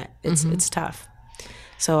needs met. It's tough.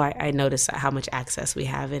 So I noticed how much access we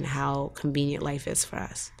have and how convenient life is for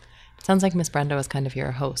us. Sounds like Miss Brenda was kind of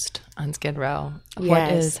your host on Skid Row. Yes.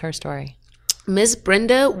 What is her story? Miss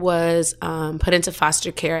Brenda was put into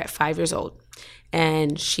foster care at 5 years old,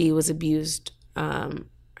 and she was abused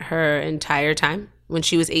her entire time. When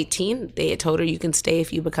she was 18, they had told her, you can stay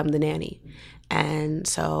if you become the nanny. And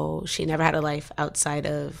so she never had a life outside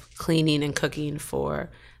of cleaning and cooking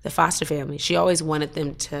for the foster family. She always wanted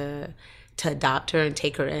them to adopt her and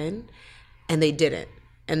take her in, and they didn't.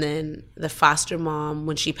 And then the foster mom,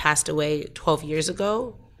 when she passed away 12 years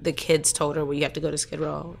ago, the kids told her, well, you have to go to Skid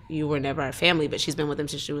Row. You were never our family, but she's been with them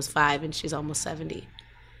since she was 5, and she's almost 70.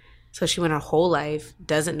 So she went her whole life,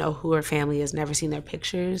 doesn't know who her family is, never seen their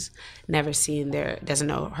pictures, doesn't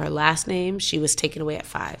know her last name. She was taken away at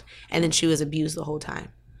 5, and then she was abused the whole time.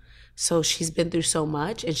 So she's been through so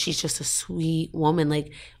much, and she's just a sweet woman.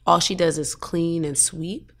 Like, all she does is clean and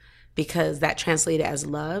sweep, because that translated as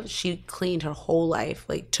love. She cleaned her whole life,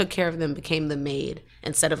 like took care of them, became the maid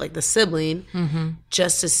instead of like the sibling,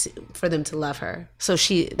 just for them to love her. So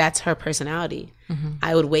that's her personality.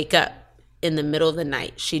 I would wake up in the middle of the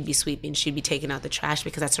night, she'd be sweeping, she'd be taking out the trash,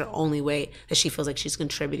 because that's her only way that she feels like she's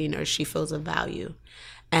contributing or she feels of value.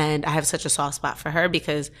 And I have such a soft spot for her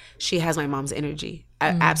because she has my mom's energy.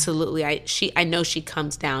 Absolutely. I know she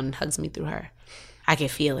comes down and hugs me through her. I can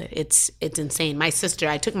feel it. It's insane.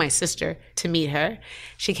 I took my sister to meet her.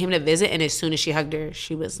 She came to visit, and as soon as she hugged her,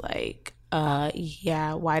 she was like,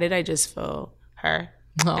 yeah, why did I just feel her?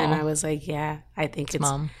 Aww. And I was like, yeah, I think it's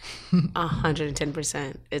Mom.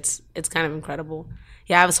 110%. It's kind of incredible.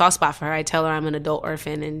 Yeah, I have a soft spot for her. I tell her I'm an adult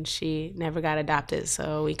orphan, and she never got adopted,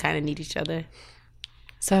 so we kind of need each other.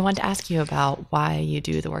 So I want to ask you about why you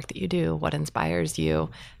do the work that you do, what inspires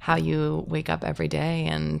you, how you wake up every day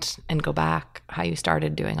and go back, how you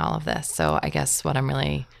started doing all of this. So I guess what I'm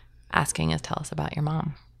really asking is, tell us about your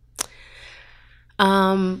mom.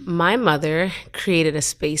 My mother created a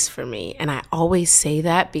space for me, and I always say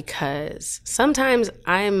that because sometimes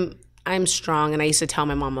I'm strong, and I used to tell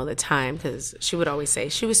my mom all the time, because she would always say,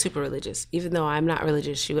 she was super religious. Even though I'm not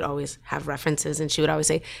religious, she would always have references, and she would always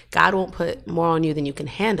say, God won't put more on you than you can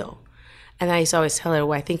handle. And I used to always tell her,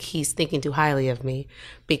 well, I think he's thinking too highly of me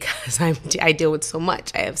because I deal with so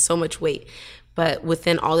much. I have so much weight. But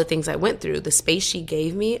within all the things I went through, the space she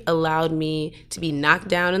gave me allowed me to be knocked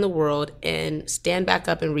down in the world and stand back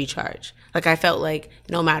up and recharge. Like, I felt like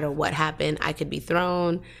no matter what happened, I could be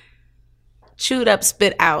thrown, chewed up,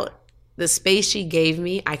 spit out. The space she gave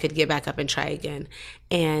me, I could get back up and try again.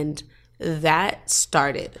 And that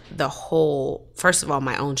started the whole, first of all,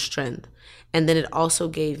 my own strength. And then it also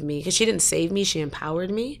gave me, because she didn't save me, she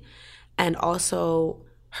empowered me. And also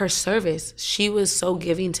her service. She was so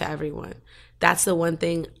giving to everyone. That's the one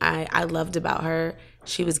thing I loved about her.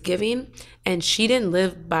 She was giving, and she didn't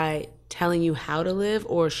live by telling you how to live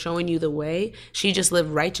or showing you the way. She just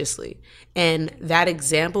lived righteously. And that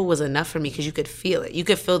example was enough for me, because you could feel it. You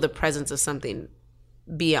could feel the presence of something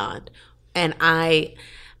beyond. And I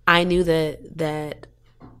knew that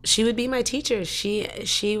she would be my teacher.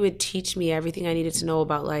 She would teach me everything I needed to know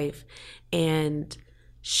about life. And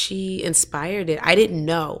she inspired it. I didn't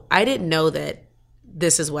know that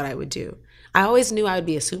this is what I would do. I always knew I would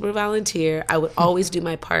be a super volunteer. I would always do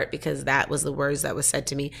my part, because that was the words that was said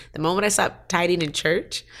to me. The moment I stopped tidying in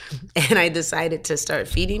church and I decided to start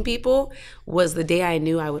feeding people was the day I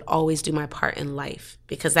knew I would always do my part in life,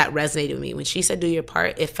 because that resonated with me. When she said do your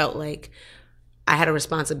part, it felt like I had a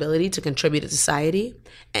responsibility to contribute to society.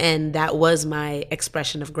 And that was my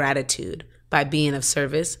expression of gratitude, by being of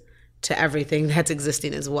service to everything that's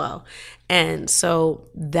existing as well. And so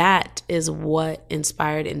that is what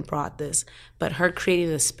inspired and brought this. But her creating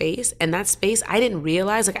the space, and that space I didn't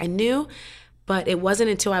realize, like I knew, but it wasn't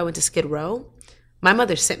until I went to Skid Row. My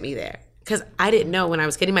mother sent me there, because I didn't know when I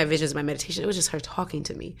was getting my visions, my meditation, it was just her talking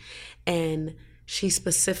to me. And she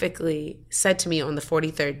specifically said to me on the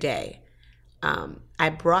 43rd day, I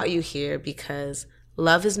brought you here because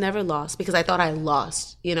love is never lost, because I thought I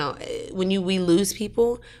lost. You know, when we lose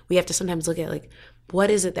people, we have to sometimes look at, like, what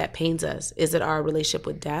is it that pains us? Is it our relationship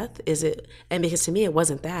with death? And because to me, it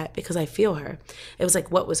wasn't that, because I feel her. It was like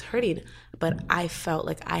what was hurting, but I felt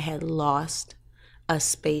like I had lost a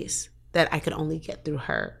space that I could only get through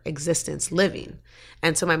her existence living.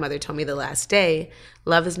 And so my mother told me the last day,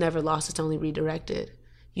 love is never lost, it's only redirected.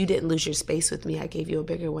 You didn't lose your space with me, I gave you a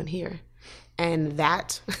bigger one here. And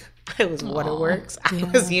that, I was Waterworks. I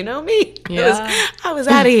was, you know me. Yeah. I was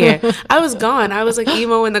out of here. I was gone. I was like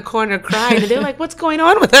emo in the corner crying. And they're like, what's going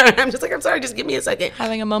on with her? And I'm just like, I'm sorry, just give me a second.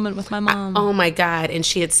 Having a moment with my mom. Oh my God. And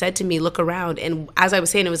she had said to me, look around. And as I was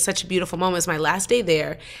saying, it was such a beautiful moment. It was my last day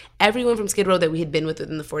there. Everyone from Skid Row that we had been with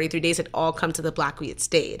within the 43 days had all come to the block we had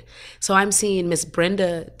stayed. So I'm seeing Miss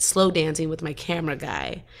Brenda slow dancing with my camera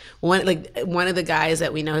guy. One of the guys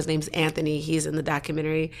that we know, his name's Anthony. He's in the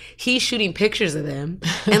documentary. He's shooting pictures of them.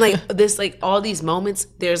 And like this, like all these moments,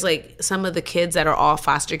 there's like some of the kids that are all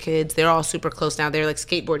foster kids. They're all super close now. They're like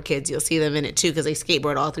skateboard kids. You'll see them in it too because they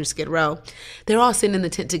skateboard all through Skid Row. They're all sitting in the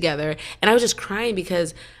tent together. And I was just crying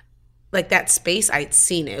because like that space, I'd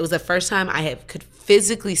seen it. It was the first time I could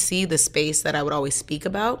physically see the space that I would always speak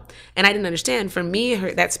about. And I didn't understand. For me,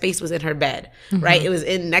 that space was in her bed, right? It was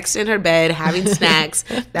next in her bed, having snacks.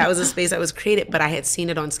 That was a space that was created, but I had seen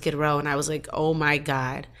it on Skid Row. And I was like, oh my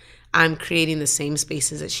God, I'm creating the same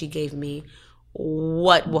spaces that she gave me.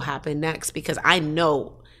 What will happen next? Because I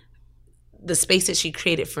know the space that she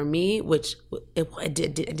created for me, which it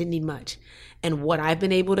didn't need much. And what I've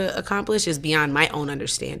been able to accomplish is beyond my own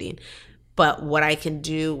understanding. But what I can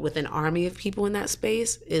do with an army of people in that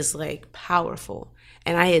space is like powerful.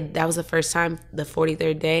 And that was the first time, the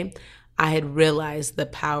 43rd day, I had realized the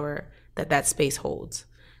power that space holds.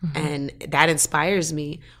 And that inspires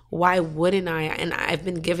me. Why wouldn't I? And I've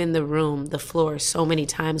been given the floor so many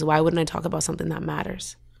times. Why wouldn't I talk about something that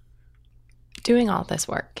matters? Doing all this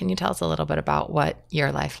work, can you tell us a little bit about what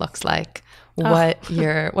your life looks like? What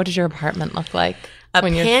does your apartment look like? A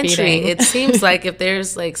pantry. It seems like if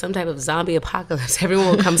there's like some type of zombie apocalypse, everyone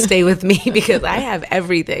will come stay with me because I have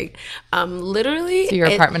everything. Literally. So your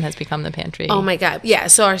apartment has become the pantry. Oh my God. Yeah.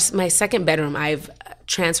 So my second bedroom, I've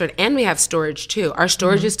transferred, and we have storage too. Our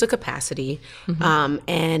storage is to capacity.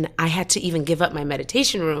 And I had to even give up my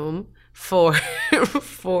meditation room for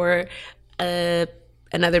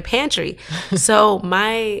another pantry. So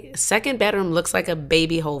my second bedroom looks like a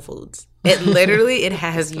baby Whole Foods. It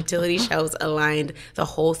has utility shelves aligned, the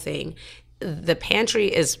whole thing. The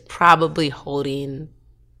pantry is probably holding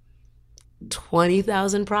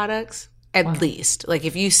 20,000 products at least. Like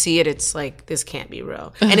if you see it, it's like, this can't be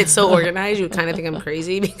real. And it's so organized, you kind of think I'm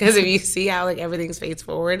crazy because if you see how like everything's faced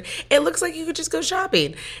forward, it looks like you could just go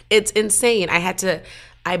shopping. It's insane.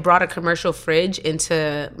 I brought a commercial fridge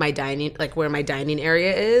into my dining, like where my dining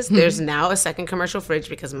area is. There's now a second commercial fridge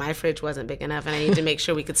because my fridge wasn't big enough and I need to make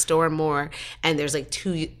sure we could store more. And there's like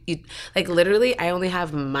like literally I only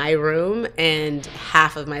have my room and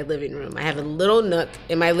half of my living room. I have a little nook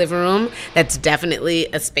in my living room that's definitely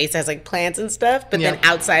a space that has like plants and stuff. But then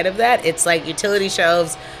outside of that, it's like utility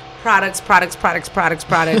shelves, products,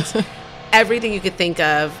 everything you could think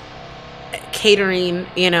of, catering,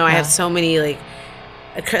 I have so many like,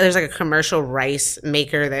 there's like a commercial rice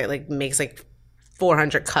maker that like makes like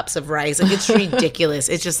 400 cups of rice. Like it's ridiculous.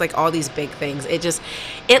 It's just like all these big things.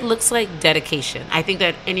 It looks like dedication. I think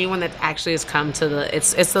that anyone that actually has come to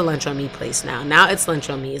it's the Lunch on Me place now. Now it's Lunch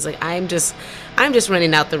on Me. It's like I'm just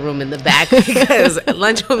running out the room in the back because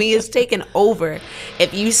Lunch on Me is taken over.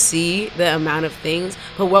 If you see the amount of things,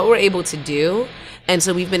 but what we're able to do, and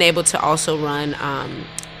so we've been able to also run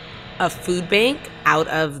a food bank out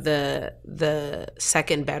of the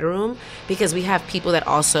second bedroom because we have people that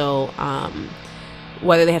also,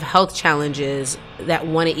 whether they have health challenges that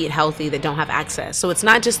want to eat healthy that don't have access. So it's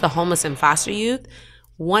not just the homeless and foster youth.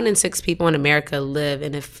 1 in 6 people in America live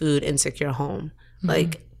in a food insecure home.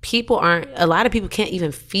 Like a lot of people can't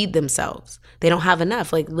even feed themselves. They don't have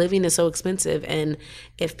enough. Like living is so expensive. And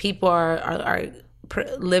if people are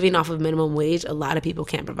living off of minimum wage, a lot of people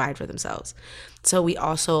can't provide for themselves. So we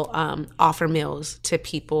also offer meals to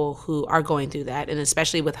people who are going through that, and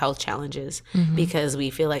especially with health challenges, because we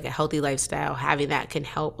feel like a healthy lifestyle, having that can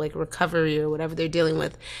help like recovery or whatever they're dealing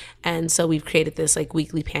with. And so we've created this like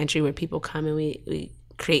weekly pantry where people come and we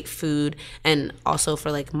create food, and also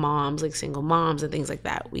for like moms, like single moms and things like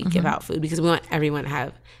that, we give out food because we want everyone to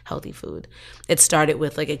have healthy food. It started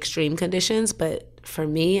with like extreme conditions, but for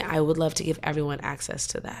me, I would love to give everyone access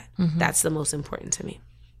to that. That's the most important to me.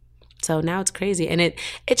 So now it's crazy, and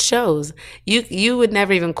it shows. You would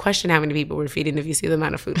never even question how many people we're feeding if you see the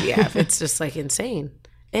amount of food we have. It's just like insane.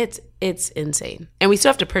 It's insane. And we still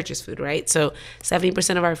have to purchase food, right? So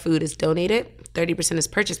 70% of our food is donated, 30% is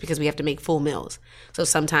purchased because we have to make full meals. So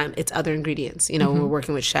sometimes it's other ingredients. When we're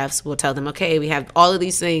working with chefs, we'll tell them, okay, we have all of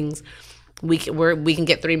these things. We can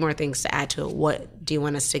get 3 more things to add to it. What do you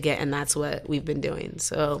want us to get? And that's what we've been doing.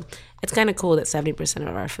 So it's kind of cool that 70%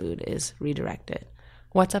 of our food is redirected.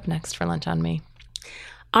 What's up next for Lunch on Me?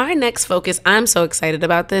 Our next focus, I'm so excited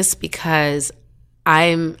about this because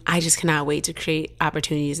I just cannot wait to create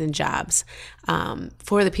opportunities and jobs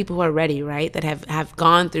for the people who are ready, right? That have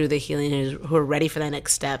gone through the healing and who are ready for that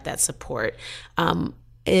next step, that support.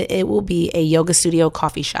 It will be a yoga studio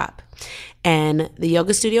coffee shop. And the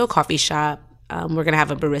yoga studio coffee shop, we're going to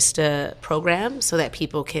have a barista program so that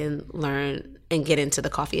people can learn and get into the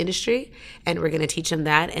coffee industry. And we're going to teach them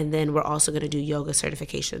that. And then we're also going to do yoga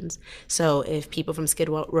certifications. So if people from Skid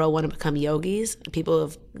Row want to become yogis, people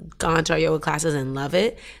have gone to our yoga classes and love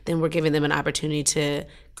it, then we're giving them an opportunity to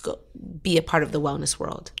be a part of the wellness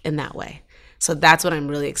world in that way. So that's what I'm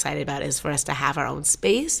really excited about, is for us to have our own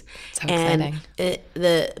space. So exciting.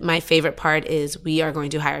 And my favorite part is we are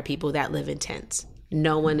going to hire people that live in tents.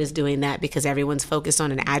 No one is doing that because everyone's focused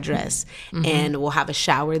on an address. And we'll have a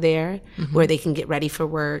shower there where they can get ready for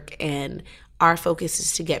work. And our focus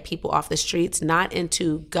is to get people off the streets, not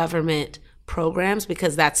into government programs,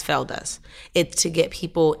 because that's failed us. It's to get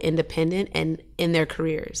people independent and in their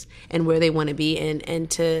careers and where they want to be, and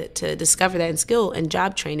to discover that in skill and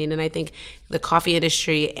job training. And I think the coffee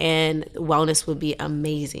industry and wellness would be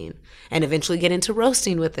amazing, and eventually get into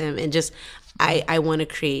roasting with them. And just I want to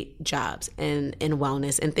create jobs and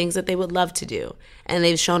wellness and things that they would love to do. And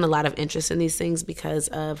they've shown a lot of interest in these things because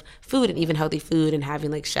of food, and even healthy food, and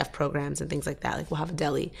having like chef programs and things like that. Like we'll have a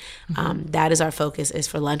deli. That is our focus, is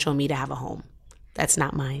for Lunch on Me to have a home. That's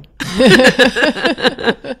not mine.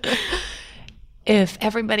 If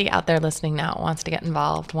everybody out there listening now wants to get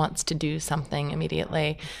involved, wants to do something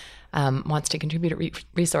immediately, wants to contribute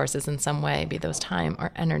resources in some way, be those time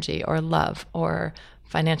or energy or love or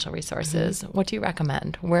financial resources, what do you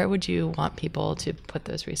recommend? Where would you want people to put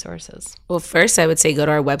those resources? Well, first, I would say go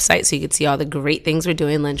to our website so you can see all the great things we're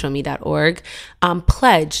doing, lunchonme.org.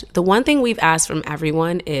 Pledge. The one thing we've asked from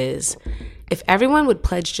everyone is, if everyone would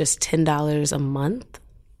pledge just $10 a month,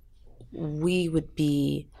 we would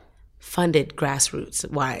be funded grassroots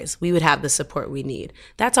wise. We would have the support we need.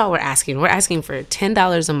 That's all we're asking. We're asking for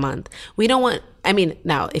 $10 a month. We don't want,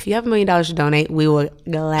 now, if you have $1 million to donate, we will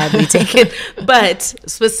gladly take it. But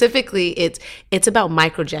specifically, it's about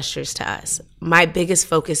micro gestures to us. My biggest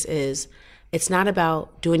focus is, it's not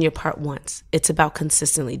about doing your part once. It's about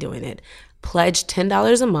consistently doing it. Pledge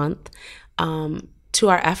 $10 a month to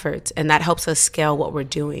our efforts, and that helps us scale what we're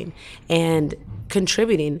doing. And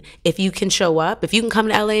contributing, if you can show up, if you can come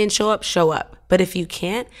to LA and show up. But if you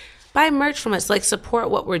can't, buy merch from us. Like, support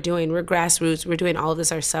what we're doing. We're grassroots. We're doing all of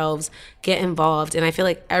this ourselves. Get involved. And I feel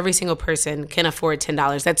like every single person can afford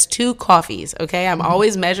 $10. That's 2 coffees, okay? I'm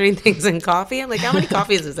always measuring things in coffee. I'm like, how many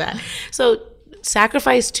coffees is that? So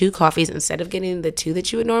sacrifice 2 coffees instead of getting the 2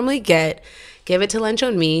 that you would normally get. Give it to Lunch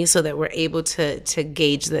on Me so that we're able to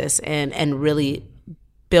gauge this and really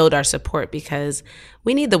build our support, because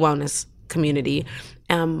we need the wellness community.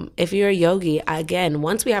 If you're a yogi, again,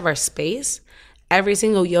 once we have our space, every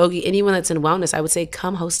single yogi, anyone that's in wellness, I would say,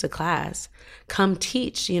 come host a class, come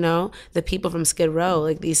teach, the people from Skid Row,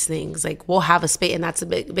 like these things. Like, we'll have a space. And that's the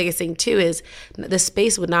biggest thing too, is the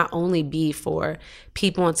space would not only be for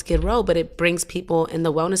people on Skid Row, but it brings people in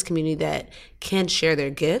the wellness community that can share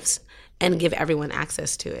their gifts and give everyone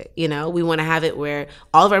access to it. We want to have it where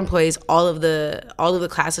all of our employees, all of the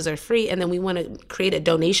classes are free, and then we want to create a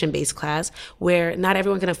donation-based class where not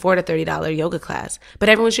everyone can afford a $30 yoga class, but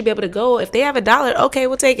everyone should be able to go. If they have $1, okay,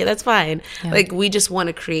 we'll take it. That's fine. Yeah. Like, we just want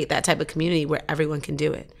to create that type of community where everyone can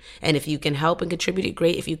do it. And if you can help and contribute,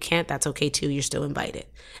 great. If you can't, that's okay too. You're still invited.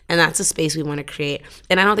 And that's a space we want to create.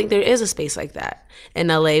 And I don't think there is a space like that in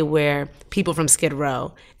LA where people from Skid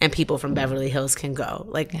Row and people from Beverly Hills can go.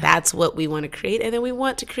 Like, that's what we want to create. And then we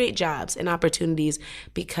want to create jobs and opportunities,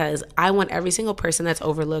 because I want every single person that's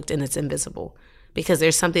overlooked and that's invisible, because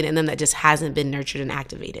there's something in them that just hasn't been nurtured and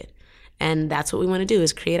activated. And that's what we want to do,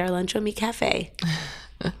 is create our Lunch on Me cafe.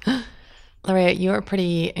 LaRayia, you're a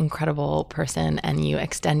pretty incredible person, and you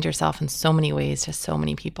extend yourself in so many ways to so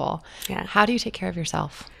many people. Yeah. How do you take care of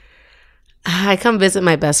yourself? I come visit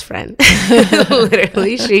my best friend.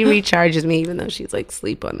 Literally, she recharges me, even though she's like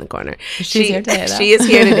asleep on the corner. She's here today, though. She is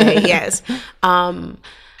here today, yes.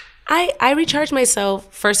 I recharge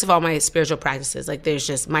myself, first of all, my spiritual practices. Like, there's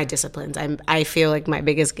just my disciplines. I feel like my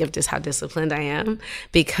biggest gift is how disciplined I am,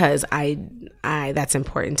 because I that's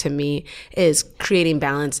important to me, is creating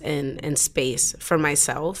balance and space for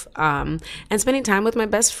myself, and spending time with my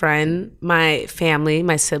best friend, my family,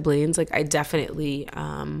 my siblings. Like, I definitely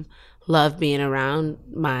love being around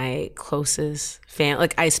my closest family.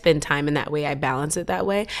 Like, I spend time in that way. I balance it that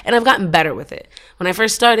way. And I've gotten better with it. When I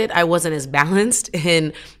first started, I wasn't as balanced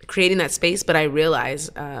in creating that space, but I realized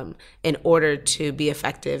in order to be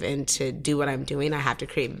effective and to do what I'm doing, I have to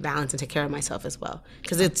create balance and take care of myself as well.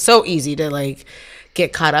 Because it's so easy to like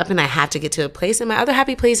get caught up, and I have to get to a place. And my other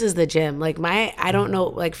happy place is the gym. Like, I don't know,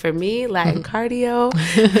 like for me, Latin cardio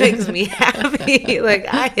makes me happy. Like,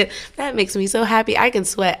 that makes me so happy. I can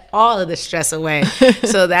sweat all of the stress away.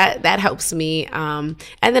 So that helps me. And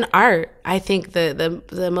then art, I think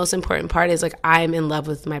the most important part is like, I'm in love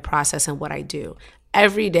with my process and what I do.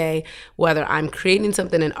 Every day, whether I'm creating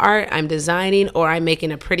something in art, I'm designing, or I'm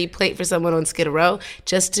making a pretty plate for someone on Skid Row,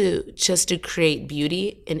 just to create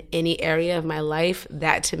beauty in any area of my life,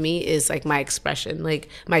 that to me is like my expression, like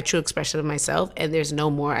my true expression of myself. And there's no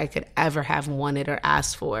more I could ever have wanted or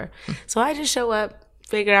asked for. So I just show up,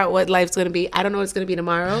 figure out what life's going to be. I don't know what it's going to be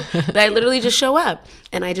tomorrow, but I literally just show up,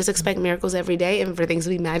 and I just expect miracles every day and for things to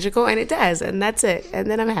be magical, and it does, and that's it.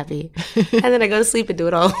 And then I'm happy. And then I go to sleep and do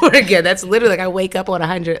it all over again. That's literally like I wake up on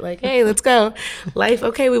 100, like, hey, let's go. Life,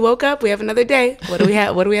 okay, we woke up, we have another day. What do we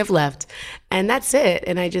have left? And that's it.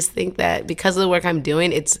 And I just think that because of the work I'm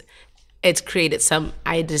doing, it's created some,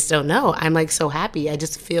 I just don't know. I'm like so happy. I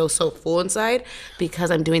just feel so full inside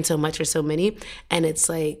because I'm doing so much for so many. And it's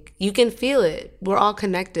like, you can feel it. We're all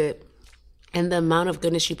connected. And the amount of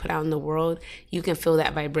goodness you put out in the world, you can feel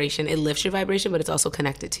that vibration. It lifts your vibration, but it's also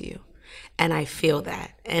connected to you. And I feel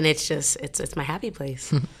that. And it's just, it's my happy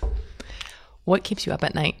place. What keeps you up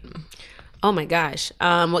at night? Oh my gosh.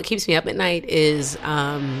 What keeps me up at night is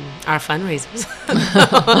our fundraisers.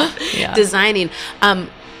 Yeah. Designing.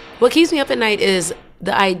 What keeps me up at night is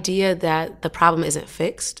the idea that the problem isn't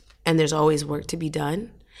fixed, and there's always work to be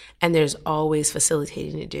done, and there's always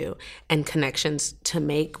facilitating to do and connections to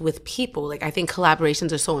make with people. Like, I think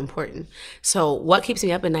collaborations are so important. So what keeps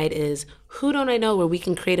me up at night is, who don't I know where we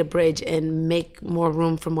can create a bridge and make more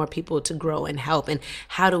room for more people to grow and help, and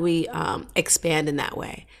how do we expand in that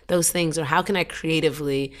way? Those things, or how can I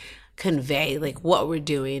creatively convey like what we're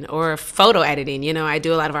doing, or photo editing. You know, I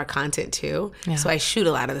do a lot of our content too. Yeah. So I shoot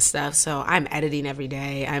a lot of the stuff. So I'm editing every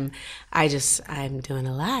day. I'm doing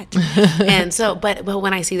a lot. And so, but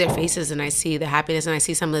when I see their faces and I see the happiness and I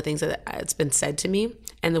see some of the things that it's been said to me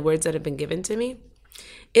and the words that have been given to me,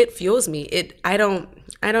 it fuels me. I don't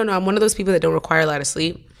know. I'm one of those people that don't require a lot of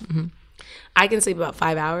sleep. Mm-hmm. I can sleep about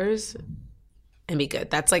 5 hours and be good.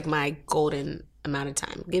 That's like my golden amount of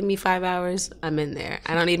time. Give me 5 hours, I'm in there.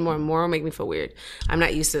 I don't need more. More will make me feel weird. I'm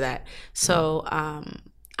not used to that. So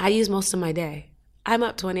I use most of my day. I'm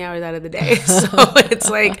up 20 hours out of the day. So it's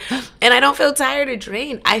like, and I don't feel tired or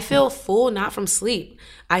drained. I feel full, not from sleep.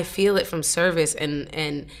 I feel it from service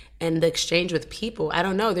and the exchange with people. I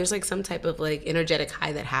don't know. There's like some type of like energetic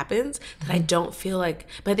high that happens that I don't feel like,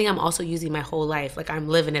 but I think I'm also using my whole life. Like, I'm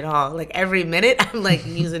living it all. Like, every minute I'm like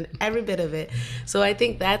using every bit of it. So I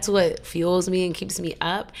think that's what fuels me and keeps me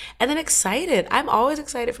up. And then excited. I'm always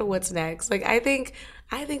excited for what's next. Like, I think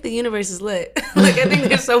the universe is lit. Like, I think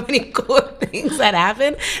there's so many cool things that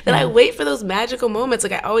happen that I wait for those magical moments.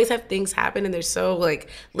 Like, I always have things happen and they're so like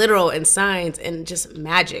literal and signs and just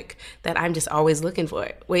magic that I'm just always looking for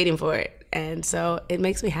it, waiting for it. And so it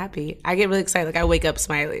makes me happy. I get really excited. Like, I wake up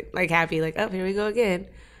smiling, like happy, like, oh, here we go again.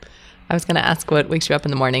 I was going to ask what wakes you up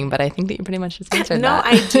in the morning, but I think that you pretty much just answered that. No,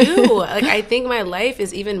 I do. Like, I think my life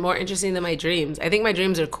is even more interesting than my dreams. I think my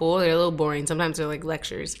dreams are cool. They're a little boring. Sometimes they're like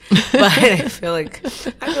lectures. But I feel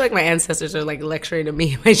like my ancestors are like lecturing to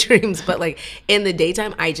me in my dreams. But like in the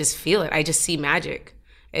daytime, I just feel it. I just see magic.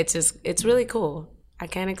 It's really cool. I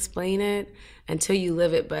can't explain it until you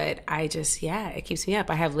live it. But it keeps me up.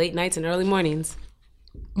 I have late nights and early mornings.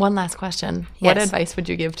 One last question. Yes. What advice would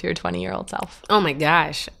you give to your 20-year-old self? Oh my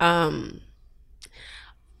gosh. The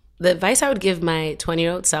advice I would give my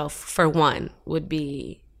 20-year-old self, for one, would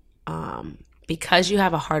be because you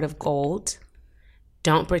have a heart of gold,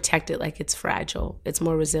 don't protect it like it's fragile. It's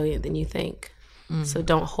more resilient than you think. So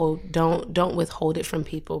don't withhold it from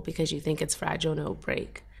people because you think it's fragile and it'll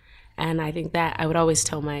break. And I think that I would always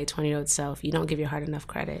tell my 20-year-old self, you don't give your heart enough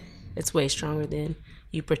credit. It's way stronger than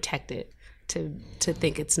you protect it. To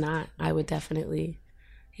think it's not. I would definitely,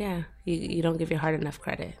 you don't give your heart enough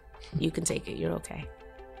credit. You can take it. You're okay.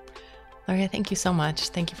 LaRayia, thank you so much.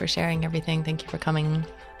 Thank you for sharing everything. Thank you for coming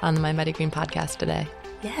on the My Body Green podcast today.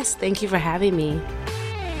 Yes, thank you for having me.